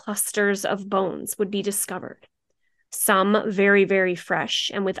 500 clusters of bones would be discovered, some very, very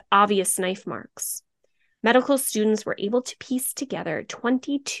fresh and with obvious knife marks. Medical students were able to piece together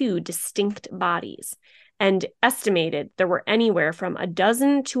 22 distinct bodies and estimated there were anywhere from a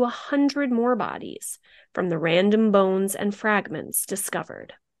dozen to 100 more bodies from the random bones and fragments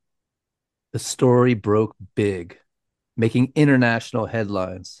discovered. The story broke big, making international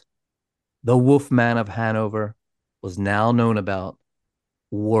headlines. The Wolfman of Hanover was now known about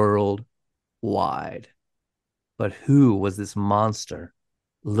worldwide. But who was this monster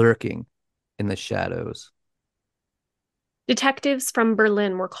lurking in the shadows? Detectives from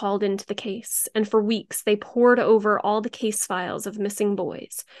Berlin were called into the case, and for weeks they pored over all the case files of missing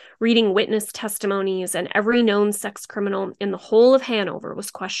boys, reading witness testimonies, and every known sex criminal in the whole of Hanover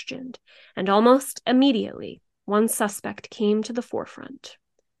was questioned. And almost immediately, one suspect came to the forefront: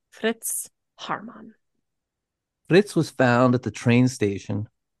 Fritz Haarmann. Fritz was found at the train station,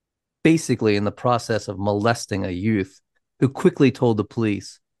 basically in the process of molesting a youth, who quickly told the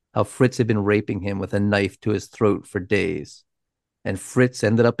police how Fritz had been raping him with a knife to his throat for days, and Fritz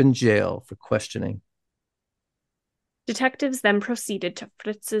ended up in jail for questioning. Detectives then proceeded to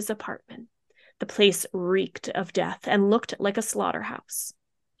Fritz's apartment. The place reeked of death and looked like a slaughterhouse.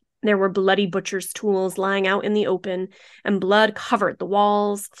 There were bloody butcher's tools lying out in the open, and blood covered the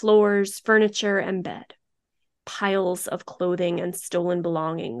walls, floors, furniture, and bed. Piles of clothing and stolen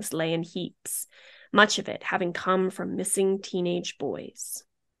belongings lay in heaps, much of it having come from missing teenage boys.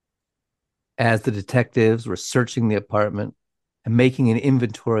 As the detectives were searching the apartment and making an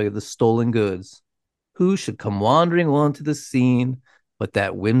inventory of the stolen goods, who should come wandering onto the scene but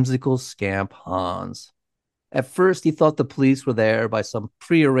that whimsical scamp Hans? At first, he thought the police were there by some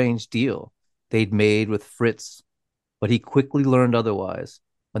prearranged deal they'd made with Fritz, but he quickly learned otherwise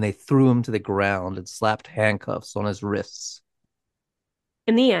when they threw him to the ground and slapped handcuffs on his wrists.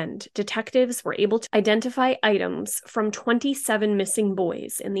 In the end, detectives were able to identify items from 27 missing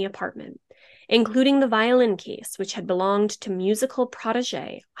boys in the apartment, including the violin case, which had belonged to musical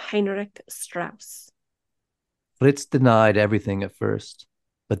protege Heinrich Strauss. Fritz denied everything at first,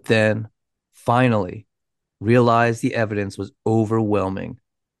 but then, finally, realized the evidence was overwhelming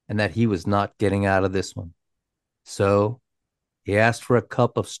and that he was not getting out of this one. So, he asked for a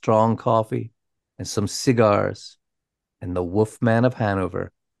cup of strong coffee and some cigars, and the Wolfman of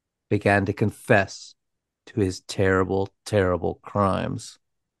Hanover began to confess to his terrible, terrible crimes.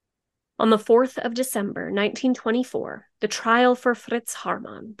 On the 4th of December, 1924, the trial for Fritz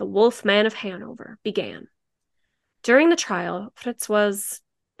Haarmann, the Wolfman of Hanover, began. During the trial, Fritz was,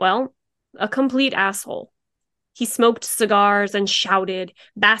 well, a complete asshole. He smoked cigars and shouted,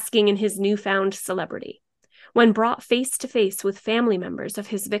 basking in his newfound celebrity. When brought face to face with family members of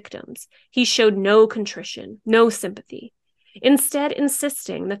his victims, he showed no contrition, no sympathy, instead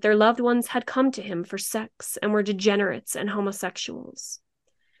insisting that their loved ones had come to him for sex and were degenerates and homosexuals.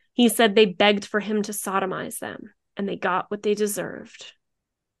 He said they begged for him to sodomize them, and they got what they deserved.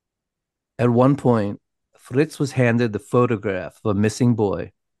 At one point, Fritz was handed the photograph of a missing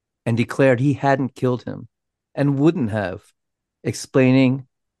boy and declared he hadn't killed him and wouldn't have, explaining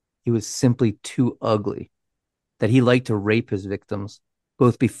he was simply too ugly, that he liked to rape his victims,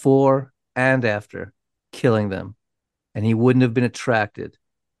 both before and after killing them, and he wouldn't have been attracted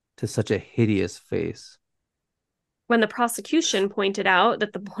to such a hideous face. When the prosecution pointed out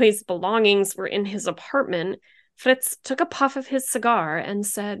that the boy's belongings were in his apartment, Fritz took a puff of his cigar and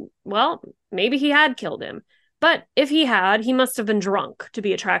said, well, maybe he had killed him, but if he had, he must have been drunk to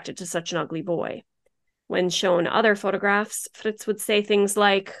be attracted to such an ugly boy. When shown other photographs, Fritz would say things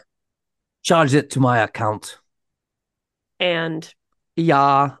like, "Charge it to my account." And,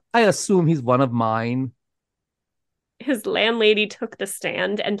 "Yeah, I assume he's one of mine." his landlady took the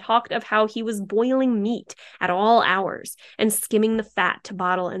stand and talked of how he was boiling meat at all hours and skimming the fat to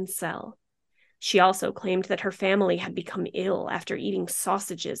bottle and sell. She also claimed that her family had become ill after eating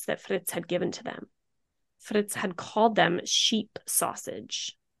sausages that Fritz had given to them. Fritz had called them sheep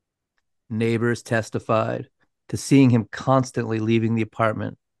sausage. Neighbors testified to seeing him constantly leaving the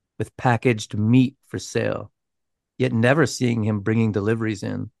apartment with packaged meat for sale, yet never seeing him bringing deliveries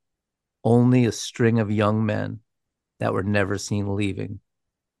in, only a string of young men that were never seen leaving.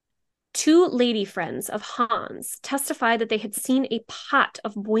 2 lady friends of Hans testified that they had seen a pot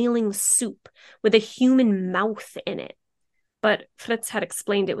of boiling soup with a human mouth in it, but Fritz had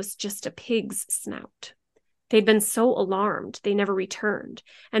explained it was just a pig's snout. They'd been so alarmed they never returned,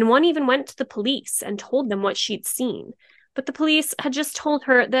 and one even went to the police and told them what she'd seen, but the police had just told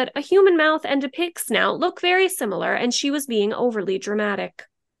her that a human mouth and a pig snout look very similar, and she was being overly dramatic.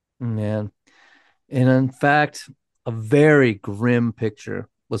 Man. And in fact, a very grim picture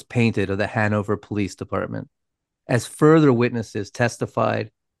was painted of the Hanover Police Department, as further witnesses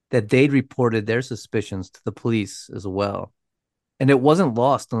testified that they'd reported their suspicions to the police as well. And it wasn't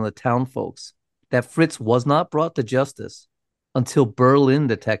lost on the town folks that Fritz was not brought to justice until Berlin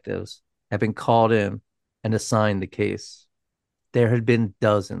detectives had been called in and assigned the case. There had been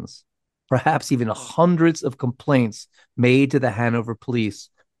dozens, perhaps even hundreds of complaints made to the Hanover police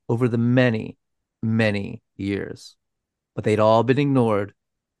over the many, many years. But they'd all been ignored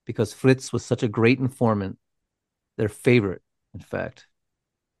because Fritz was such a great informant, their favorite, in fact.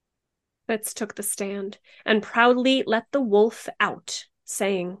 Fritz took the stand and proudly let the wolf out,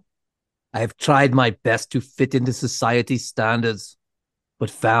 saying, I have tried my best to fit into society's standards, but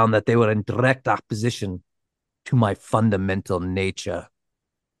found that they were in direct opposition to my fundamental nature.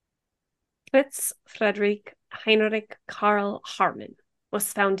 Fritz Friedrich Heinrich Karl Haarmann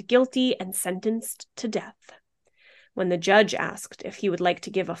was found guilty and sentenced to death. When the judge asked if he would like to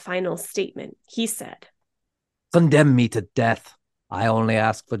give a final statement, he said, Condemn me to death. I only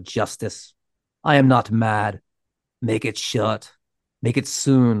ask for justice. I am not mad. Make it short. Make it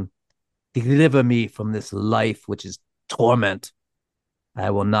soon. Deliver me from this life which is torment.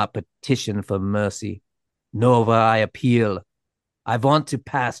 I will not petition for mercy, nor will I appeal. I want to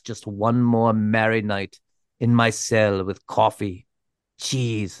pass just one more merry night in my cell with coffee,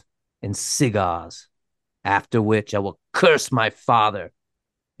 cheese, and cigars, after which I will curse my father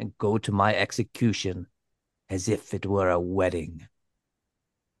and go to my execution as if it were a wedding.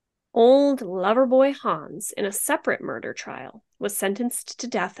 Old lover boy Hans, in a separate murder trial, was sentenced to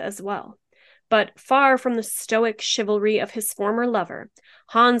death as well. But far from the stoic chivalry of his former lover,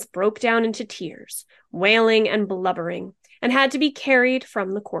 Hans broke down into tears, wailing and blubbering, and had to be carried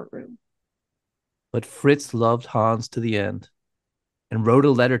from the courtroom. But Fritz loved Hans to the end and wrote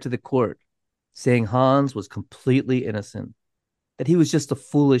a letter to the court saying Hans was completely innocent, that he was just a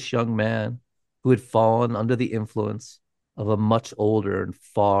foolish young man who had fallen under the influence of a much older and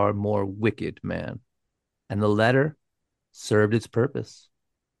far more wicked man. And the letter served its purpose.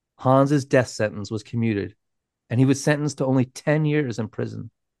 Hans's death sentence was commuted, and he was sentenced to only 10 years in prison.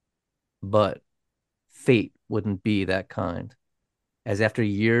 But fate wouldn't be that kind, as after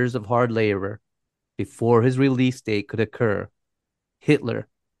years of hard labor, before his release date could occur, Hitler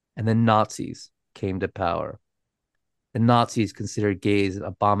and the Nazis came to power. The Nazis considered gays an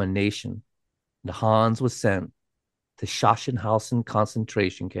abomination, and Hans was sent to Sachsenhausen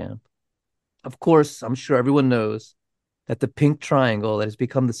concentration camp. Of course, I'm sure everyone knows that the pink triangle that has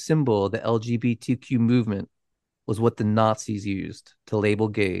become the symbol of the LGBTQ movement was what the Nazis used to label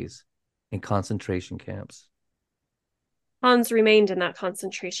gays in concentration camps. Hans remained in that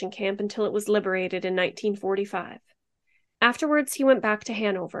concentration camp until it was liberated in 1945. Afterwards, he went back to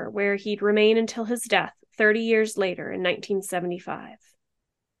Hanover, where he'd remain until his death 30 years later in 1975.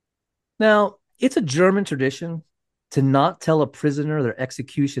 Now, it's a German tradition to not tell a prisoner their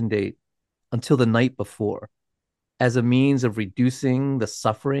execution date until the night before, as a means of reducing the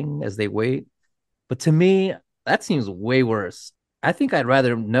suffering as they wait. But to me, that seems way worse. I think I'd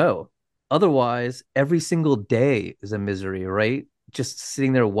rather know. Otherwise, every single day is a misery, right? Just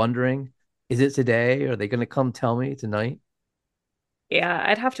sitting there wondering, is it today? Are they going to come tell me tonight? Yeah,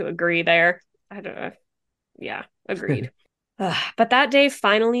 I'd have to agree there. I don't know. Yeah, agreed. But that day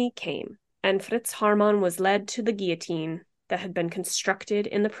finally came, and Fritz Haarmann was led to the guillotine that had been constructed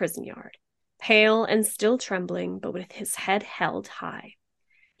in the prison yard, pale and still trembling, but with his head held high.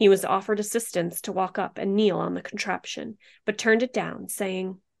 He was offered assistance to walk up and kneel on the contraption, but turned it down,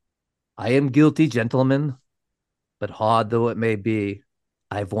 saying, I am guilty, gentlemen, but hard though it may be,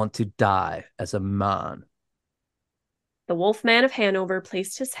 I want to die as a man. The Wolfman of Hanover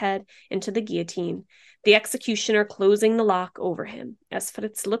placed his head into the guillotine, the executioner closing the lock over him, as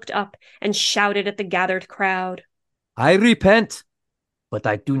Fritz looked up and shouted at the gathered crowd, I repent, but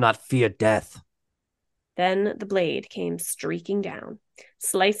I do not fear death. Then the blade came streaking down,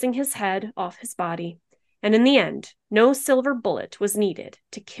 slicing his head off his body, and in the end, no silver bullet was needed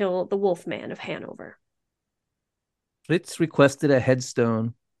to kill the Wolfman of Hanover. Fritz requested a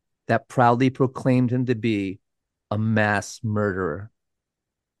headstone that proudly proclaimed him to be a mass murderer.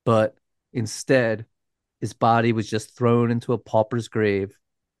 But instead, his body was just thrown into a pauper's grave,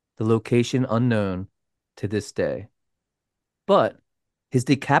 the location unknown to this day. But his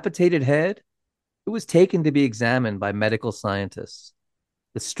decapitated head, it was taken to be examined by medical scientists.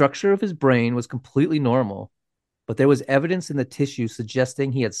 The structure of his brain was completely normal, but there was evidence in the tissue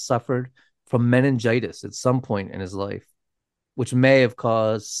suggesting he had suffered from meningitis at some point in his life. which may have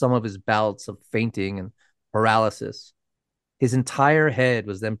caused some of his bouts of fainting and paralysis. His entire head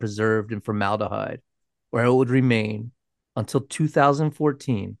was then preserved in formaldehyde, where it would remain until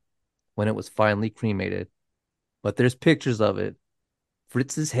 2014 when it was finally cremated. But there's pictures of it.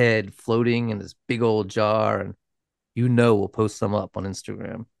 Fritz's head floating in this big old jar, and we'll post some up on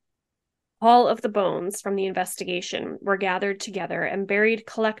Instagram. All of the bones from the investigation were gathered together and buried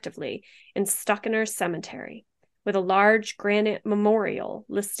collectively in Stuckener Cemetery, with a large granite memorial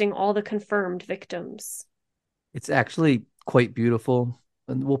listing all the confirmed victims. It's actually quite beautiful,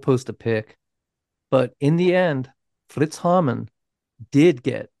 and we'll post a pic. But in the end, Fritz Haarmann did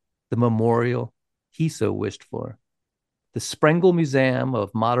get the memorial he so wished for. The Sprengel Museum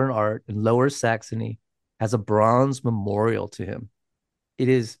of Modern Art in Lower Saxony has a bronze memorial to him. It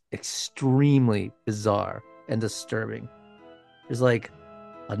is extremely bizarre and disturbing. There's like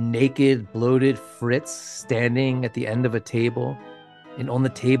a naked, bloated Fritz standing at the end of a table, and on the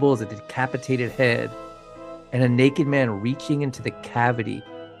table is a decapitated head, and a naked man reaching into the cavity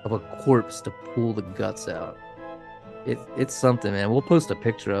of a corpse to pull the guts out. It's something, man. We'll post a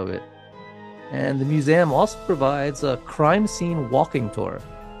picture of it. And the museum also provides a crime scene walking tour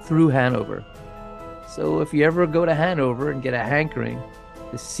through Hanover. So if you ever go to Hanover and get a hankering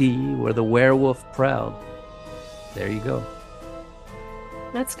to see where the werewolf prowled, there you go.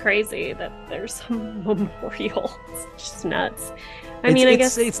 That's crazy that there's a memorial. It's just nuts. I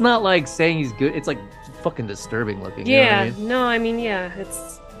guess it's not like saying he's good. It's like fucking disturbing looking. Yeah, you know what I mean?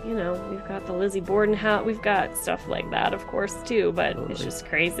 It's, we've got the Lizzie Borden house. We've got stuff like that, of course, too, but totally. It's just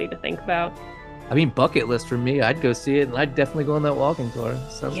crazy to think about. I mean, bucket list for me. I'd go see it, and I'd definitely go on that walking tour.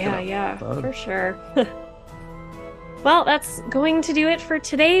 Yeah, for sure. Well, that's going to do it for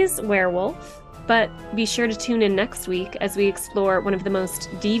today's werewolf, but be sure to tune in next week as we explore one of the most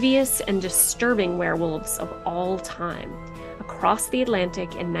devious and disturbing werewolves of all time, across the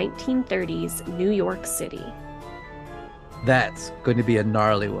Atlantic in 1930s New York City. That's going to be a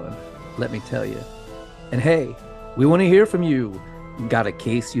gnarly one, let me tell you. And hey, we want to hear from you. Got a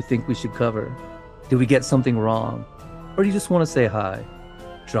case you think we should cover? Did we get something wrong? Or do you just want to say hi?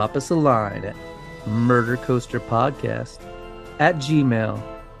 Drop us a line at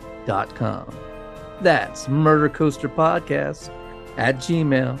murdercoasterpodcast@gmail.com. That's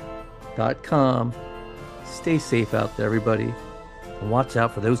murdercoasterpodcast@gmail.com. Stay safe out there, everybody. And watch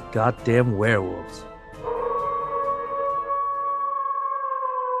out for those goddamn werewolves.